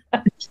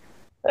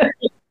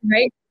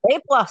 Right? A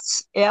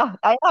plus. Yeah.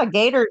 I know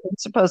Gator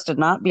is supposed to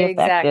not be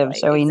effective.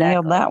 So he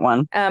nailed that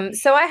one.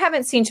 So I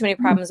haven't seen too many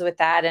problems with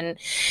that.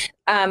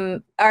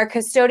 And our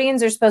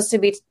custodians are supposed to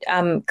be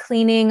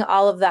cleaning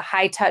all of the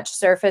high touch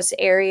surface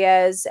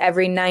areas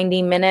every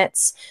 90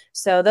 minutes.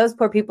 So those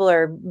poor people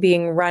are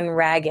being run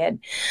ragged.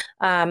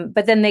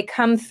 But then they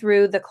come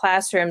through the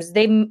classrooms.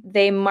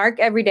 They mark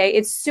every day.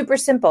 It's super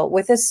simple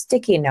with a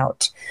sticky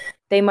note.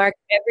 They mark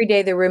every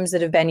day the rooms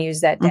that have been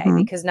used that day,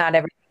 because not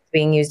everything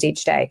being used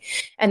each day.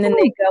 And then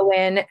they go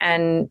in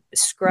and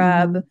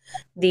scrub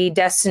the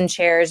desks and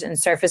chairs and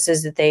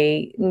surfaces that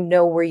they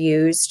know were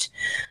used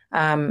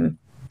during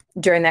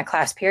that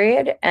class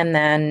period. And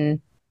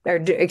then,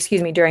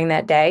 during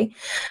that day.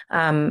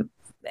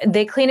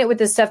 They clean it with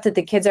the stuff that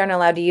the kids aren't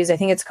allowed to use. I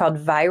think it's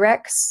called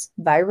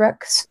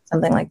Virex,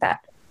 something like that.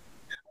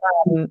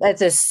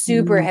 That's a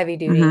super heavy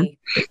duty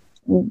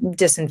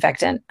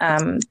disinfectant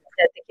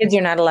that the kids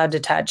are not allowed to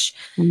touch.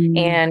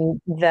 And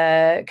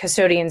the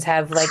custodians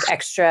have like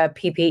extra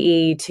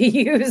PPE to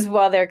use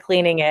while they're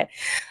cleaning it.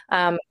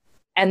 And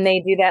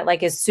they do that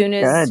like as soon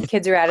as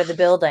kids are out of the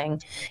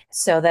building,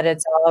 so that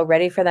it's all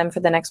ready for them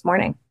for the next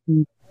morning.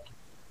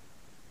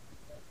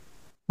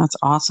 That's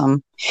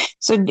awesome.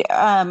 So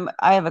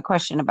I have a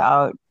question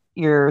about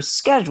your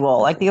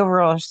schedule, like the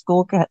overall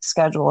school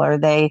schedule. Are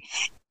they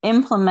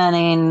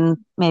implementing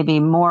maybe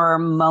more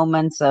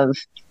moments of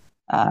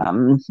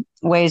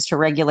ways to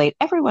regulate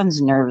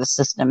everyone's nervous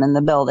system in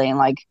the building,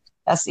 like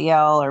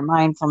SEL or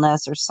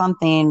mindfulness or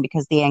something,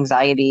 because the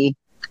anxiety,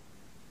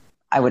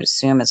 I would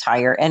assume, is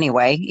higher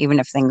anyway, even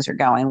if things are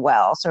going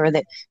well. So are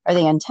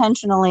they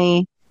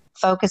intentionally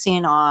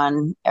focusing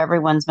on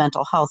everyone's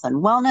mental health and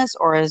wellness,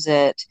 or is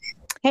it,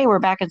 hey, we're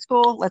back in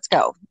school, let's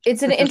go?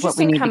 It's an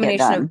interesting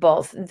combination of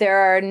both. There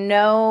are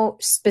no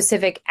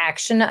specific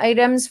action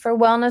items for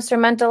wellness or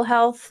mental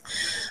health,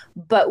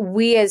 but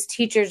we as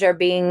teachers are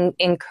being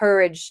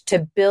encouraged to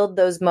build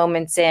those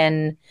moments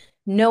in,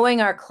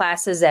 knowing our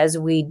classes as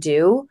we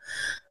do,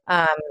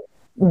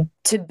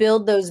 to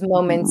build those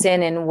moments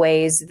in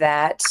ways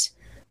that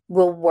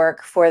will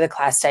work for the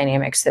class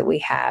dynamics that we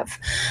have.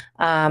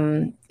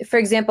 For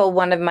example,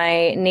 one of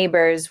my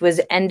neighbors was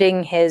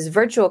ending his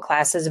virtual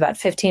classes about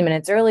 15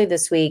 minutes early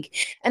this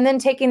week, and then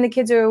taking the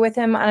kids who were with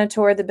him on a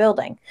tour of the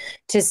building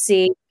to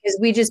see, because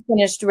we just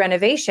finished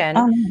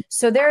renovation.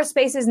 So there are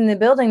spaces in the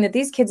building that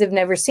these kids have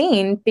never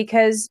seen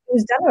because it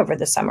was done over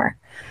the summer.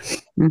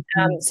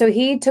 So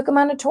he took them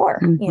on a tour,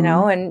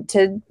 and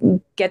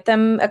to get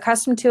them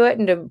accustomed to it,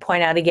 and to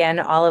point out again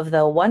all of the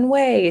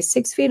 1-way,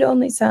 6 feet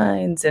only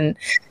signs and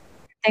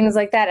things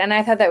like that. And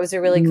I thought that was a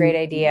really great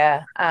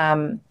idea.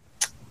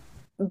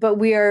 But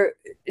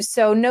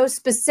no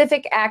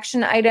specific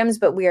action items,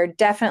 but we are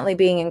definitely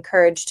being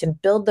encouraged to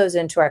build those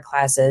into our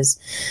classes.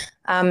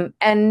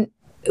 And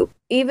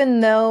even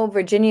though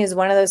Virginia is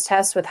one of those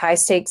states with high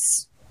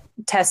stakes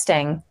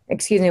testing,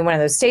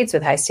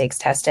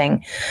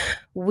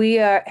 we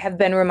have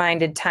been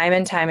reminded time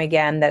and time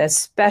again that,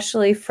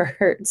 especially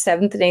for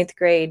 7th and 8th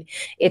grade,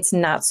 it's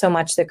not so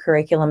much the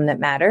curriculum that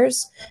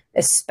matters,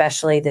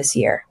 especially this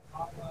year.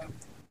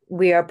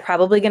 We are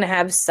probably going to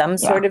have some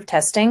sort of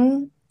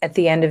testing at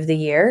the end of the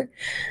year,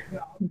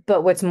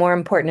 but what's more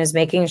important is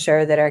making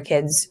sure that our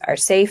kids are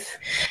safe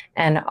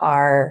and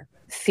are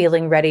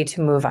feeling ready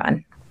to move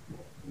on.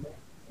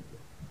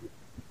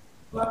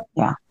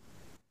 Yeah,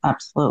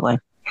 absolutely.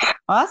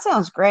 Well, that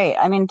sounds great.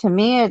 I mean, to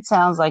me, it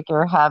sounds like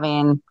you're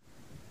having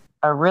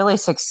a really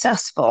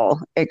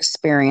successful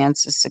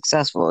experience, as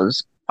successful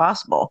as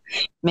possible,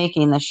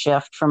 making the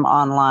shift from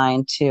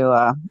online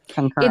to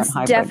concurrent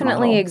hybrid. It's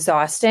definitely model.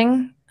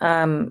 Exhausting.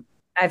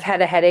 I've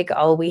had a headache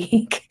all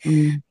week.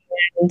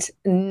 And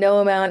no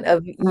amount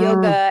of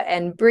yoga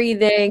and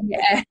breathing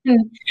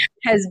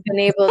has been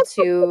able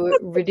to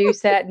reduce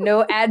that.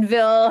 No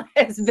Advil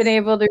has been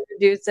able to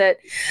reduce it.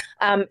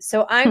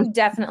 So I'm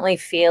definitely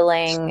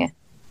feeling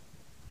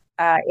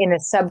in a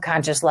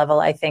subconscious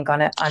level, I think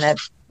on a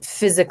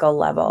physical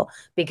level,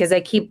 because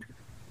I keep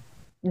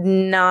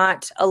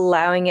not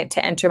allowing it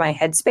to enter my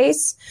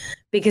headspace,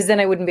 because then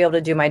I wouldn't be able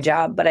to do my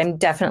job. But I'm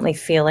definitely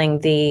feeling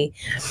the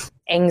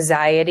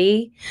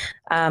anxiety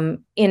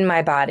in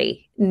my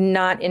body,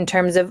 not in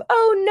terms of,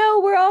 oh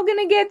no, we're all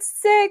going to get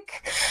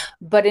sick,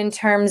 but in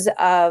terms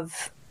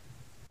of,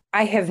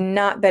 I have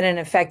not been an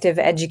effective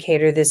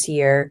educator this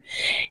year.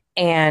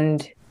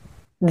 And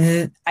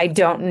I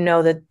don't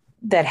know that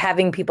that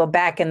having people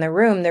back in the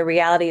room, the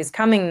reality is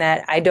coming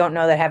that I don't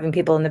know that having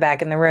people in the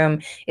back in the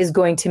room is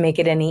going to make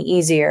it any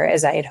easier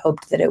as I had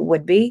hoped that it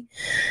would be.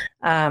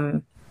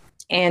 And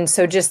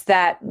so just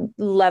that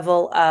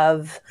level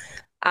of,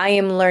 I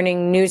am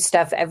learning new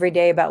stuff every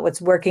day about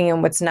what's working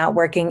and what's not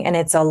working. And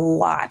it's a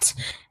lot,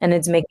 and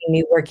it's making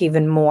me work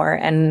even more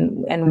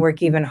and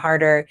work even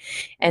harder.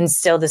 And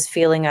still this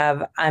feeling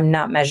of I'm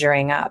not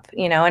measuring up,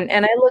 and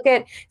I look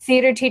at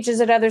theater teachers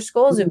at other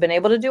schools who've been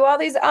able to do all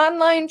these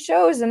online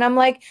shows. And I'm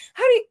like,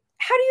 how do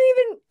you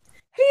even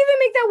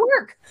make that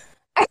work?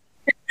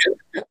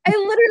 I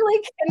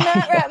literally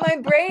cannot wrap my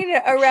brain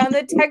around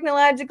the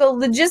technological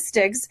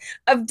logistics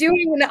of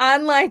doing an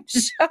online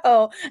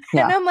show.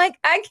 Yeah. And I'm like,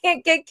 I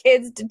can't get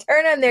kids to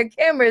turn on their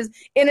cameras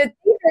in a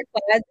theater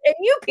class, and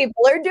you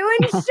people are doing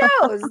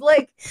shows.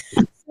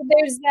 So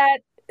there's that.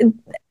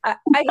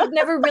 I had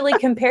never really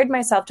compared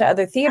myself to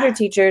other theater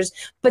teachers,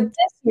 but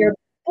this year,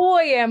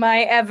 boy, am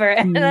I ever.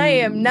 And I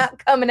am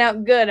not coming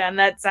out good on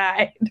that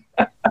side.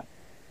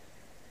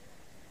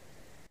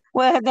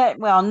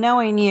 Well,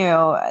 knowing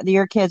you,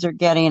 your kids are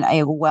getting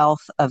a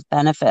wealth of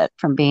benefit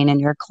from being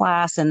in your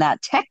class, and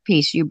that tech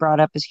piece you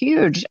brought up is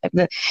huge.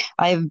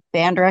 I have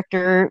band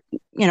director,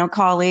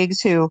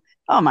 colleagues who,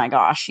 oh my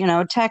gosh,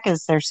 tech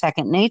is their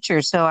second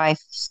nature. So I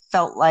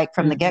felt like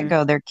from the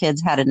get-go, their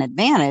kids had an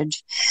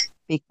advantage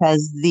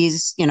because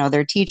these,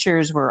 their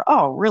teachers were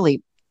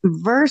really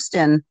versed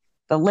in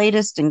the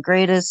latest and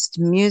greatest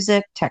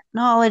music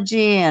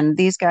technology, and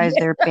these guys,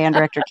 their band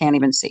director can't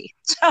even see.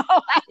 So,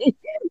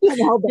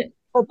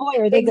 but boy,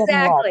 are they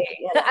exactly.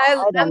 I'm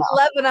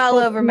loving all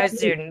over my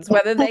students,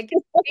 whether they can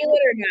feel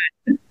it or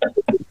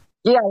not.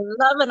 Yeah,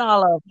 loving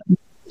all over them.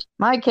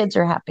 My kids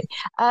are happy.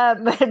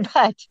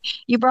 But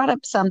you brought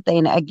up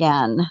something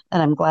again,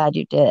 and I'm glad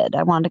you did.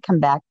 I wanted to come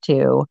back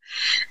to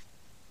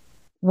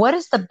what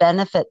is the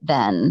benefit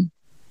then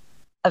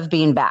of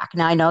being back?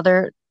 Now, I know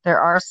there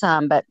are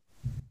some, but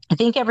I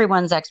think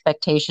everyone's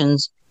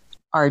expectations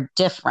are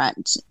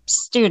different.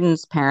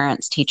 Students,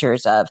 parents,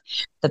 teachers, of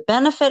the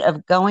benefit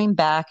of going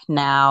back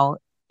now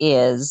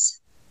is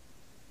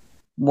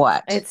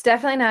what? It's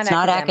definitely not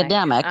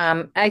academic.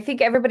 I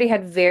think everybody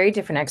had very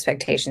different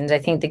expectations. I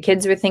think the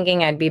kids were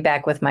thinking I'd be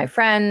back with my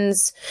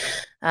friends.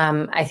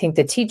 I think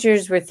the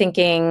teachers were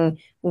thinking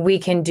we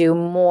can do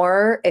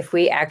more if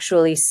we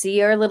actually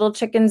see our little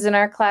chickens in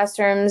our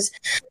classrooms.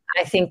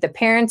 I think the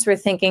parents were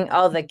thinking,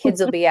 the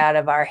kids will be out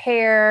of our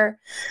hair.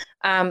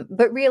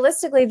 But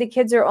realistically, the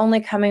kids are only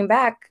coming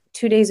back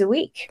 2 days a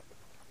week.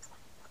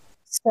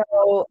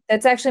 So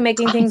that's actually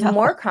making things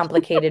more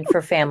complicated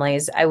for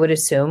families, I would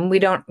assume. We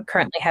don't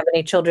currently have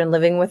any children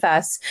living with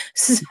us,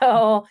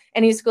 so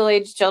any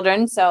school-age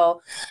children.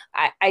 So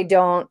I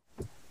don't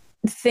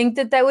think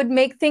that would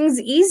make things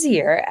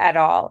easier at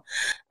all.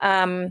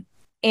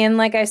 And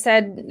like I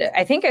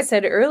think I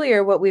said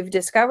earlier, what we've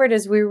discovered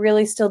is we're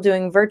really still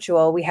doing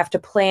virtual. We have to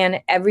plan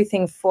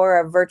everything for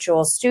our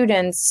virtual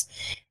students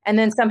and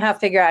then somehow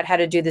figure out how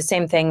to do the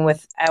same thing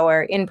with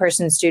our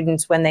in-person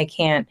students when they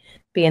can't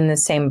be in the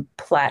same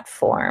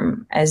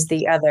platform as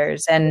the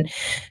others. And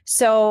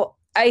so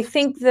I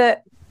think the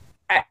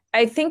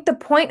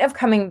point of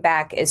coming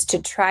back is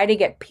to try to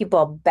get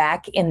people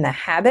back in the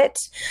habit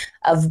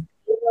of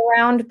being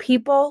around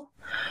people.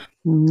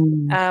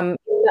 In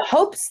the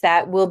hopes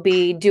that we'll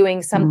be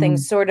doing something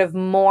sort of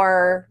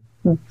more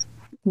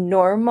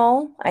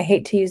normal. I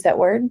hate to use that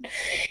word,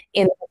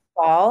 in the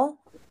fall.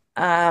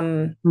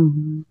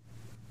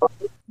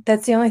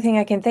 That's the only thing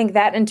I can think,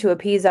 that and to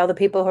appease all the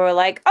people who are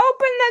like,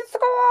 open the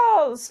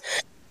schools.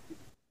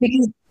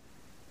 Because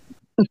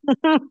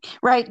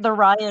right, the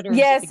rioters.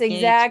 Yes,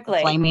 exactly.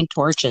 Gates, flaming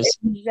torches.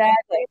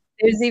 Exactly.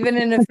 There's even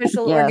an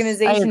official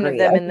organization of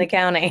them in the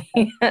county.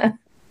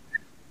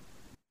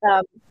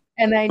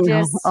 And I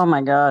just, oh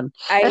my God.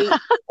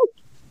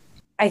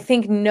 I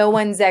think no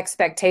one's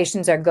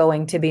expectations are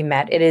going to be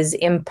met. It is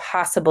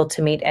impossible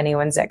to meet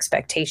anyone's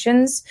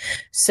expectations.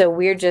 So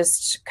we're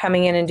just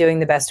coming in and doing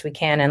the best we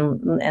can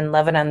and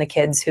loving on the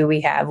kids who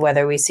we have,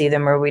 whether we see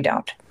them or we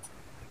don't.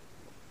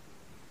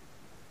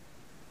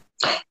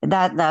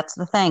 That's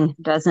the thing.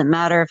 Doesn't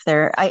matter if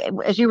they're,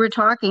 as you were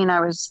talking, I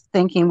was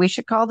thinking we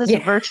should call this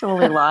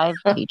virtually live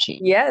teaching.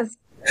 Yes,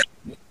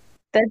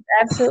 that's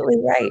absolutely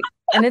right.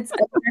 And I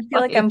feel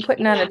like I'm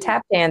putting on a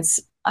tap dance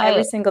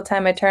every single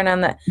time I turn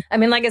on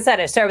like I said,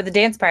 I start with the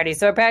dance party,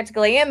 so I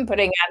practically am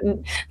putting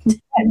on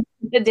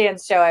the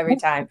dance show every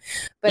time.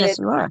 But yes,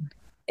 you are.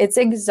 It's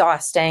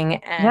exhausting,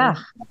 and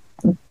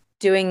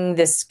doing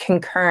this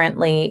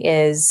concurrently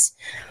is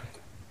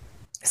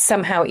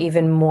somehow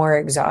even more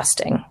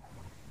exhausting.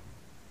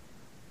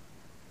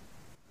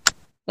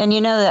 And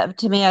that,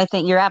 to me, I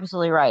think you're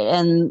absolutely right.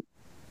 And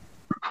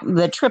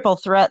the triple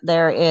threat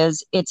there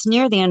is it's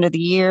near the end of the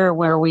year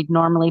where we'd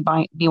normally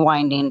be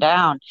winding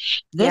down.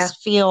 This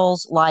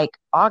feels like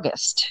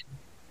August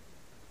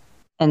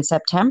and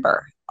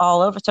September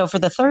all over. So for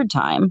the third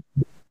time,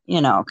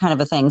 kind of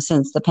a thing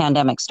since the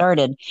pandemic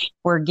started,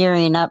 we're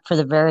gearing up for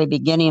the very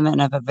beginning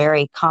of a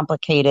very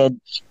complicated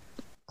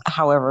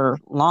however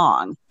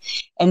long,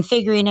 and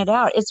figuring it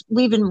out.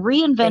 We've been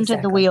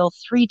reinvented the wheel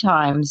 3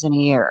 times in a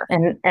year.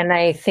 And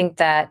I think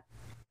that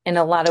in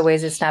a lot of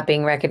ways it's not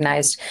being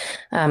recognized.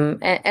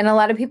 And a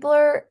lot of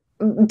people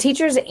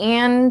teachers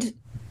and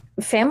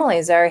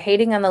families are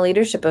hating on the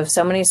leadership of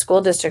so many school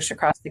districts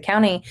across the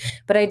county,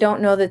 but I don't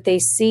know that they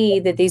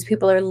see that these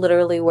people are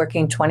literally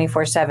working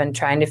 24/7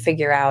 trying to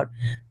figure out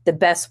the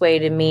best way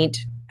to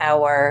meet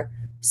our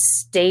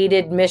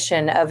stated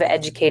mission of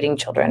educating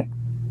children.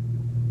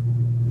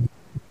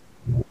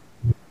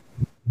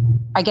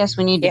 I guess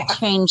we need to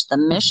change the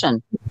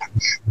mission.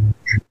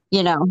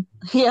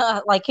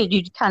 Like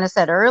you kind of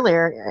said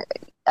earlier,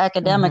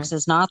 academics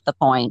is not the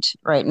point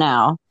right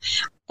now.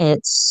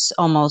 It's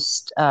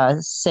almost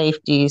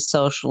safety,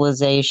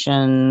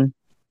 socialization,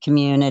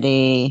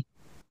 community,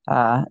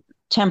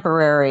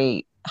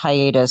 temporary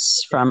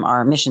hiatus from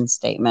our mission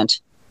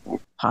statement,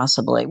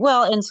 possibly.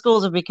 Well, and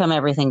schools have become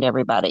everything to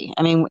everybody.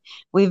 I mean,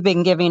 we've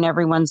been giving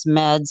everyone's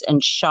meds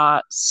and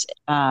shots,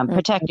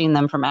 protecting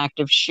them from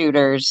active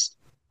shooters.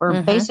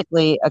 We're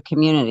basically a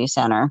community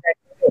center.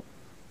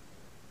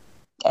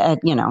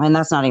 And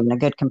that's not even a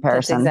good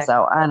comparison.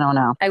 So I don't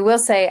know. I will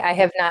say I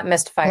have not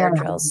missed fire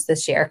drills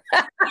this year.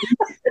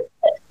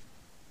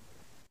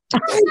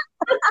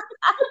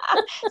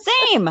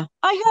 Same.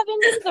 I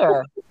haven't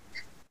either.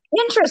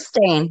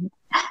 Interesting.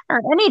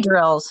 Or any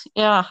drills.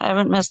 Yeah, I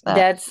haven't missed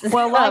that.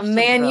 Well,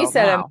 man, you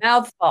said a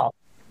mouthful.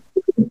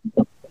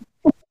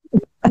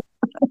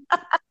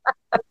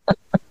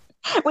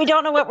 We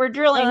don't know what we're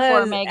drilling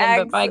for, Meghan,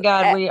 but by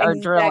God, we are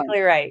drilling.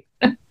 Exactly right.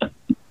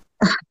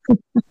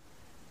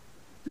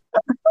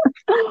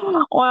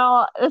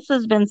 Well, this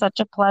has been such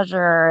a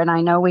pleasure, and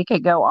I know we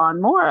could go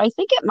on more. I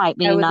think it might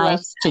be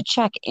nice to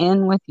check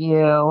in with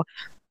you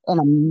in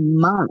a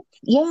month.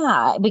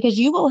 Yeah, because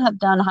you will have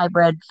done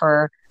hybrid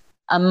for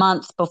a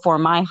month before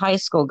my high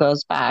school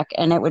goes back,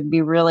 and it would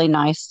be really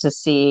nice to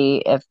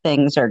see if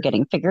things are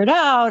getting figured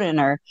out and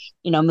are,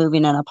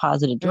 moving in a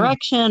positive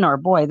direction, or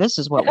boy, this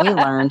is what we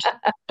learned.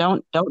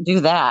 Don't do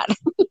that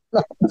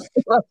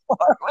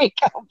before we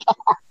go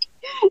back.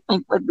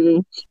 It would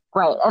be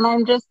great. And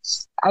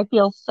I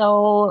feel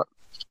so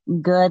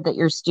good that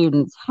your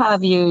students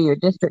have you, your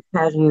district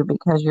has you,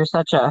 because you're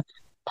such a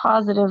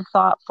positive,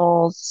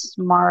 thoughtful,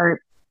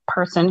 smart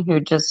person who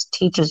just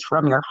teaches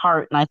from your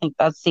heart. And I think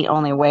that's the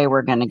only way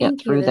we're going to get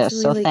through this.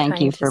 Really, so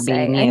thank you for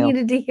being you. I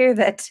needed to hear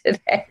that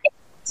today.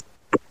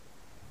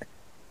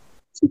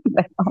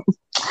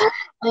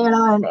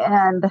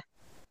 And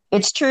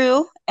it's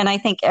true. And I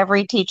think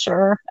every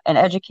teacher and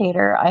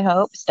educator, I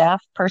hope,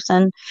 staff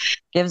person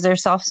gives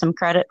themselves some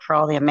credit for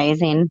all the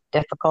amazing,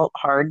 difficult,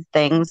 hard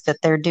things that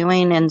they're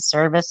doing in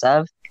service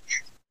of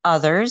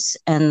others.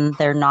 And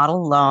they're not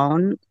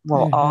alone.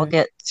 We'll all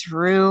get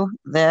through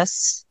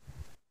this.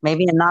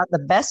 Maybe in not the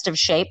best of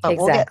shape, but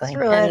we'll get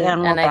through it.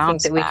 And I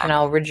think that we can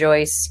all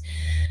rejoice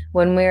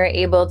when we're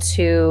able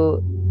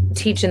to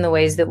teach in the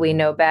ways that we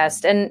know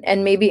best,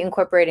 and maybe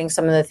incorporating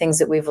some of the things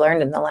that we've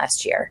learned in the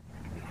last year.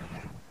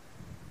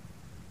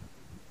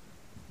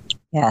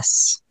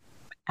 Yes,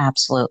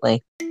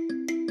 absolutely.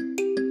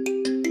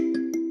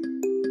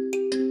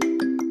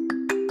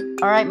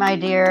 All right, my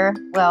dear.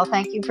 Well,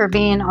 thank you for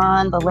being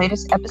on the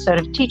latest episode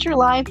of Teacher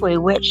Life. We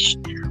wish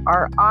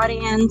our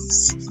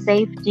audience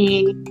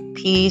safety,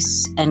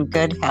 peace, and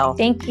good health.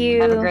 Thank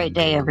you. Have a great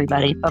day,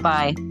 everybody.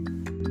 Bye-bye.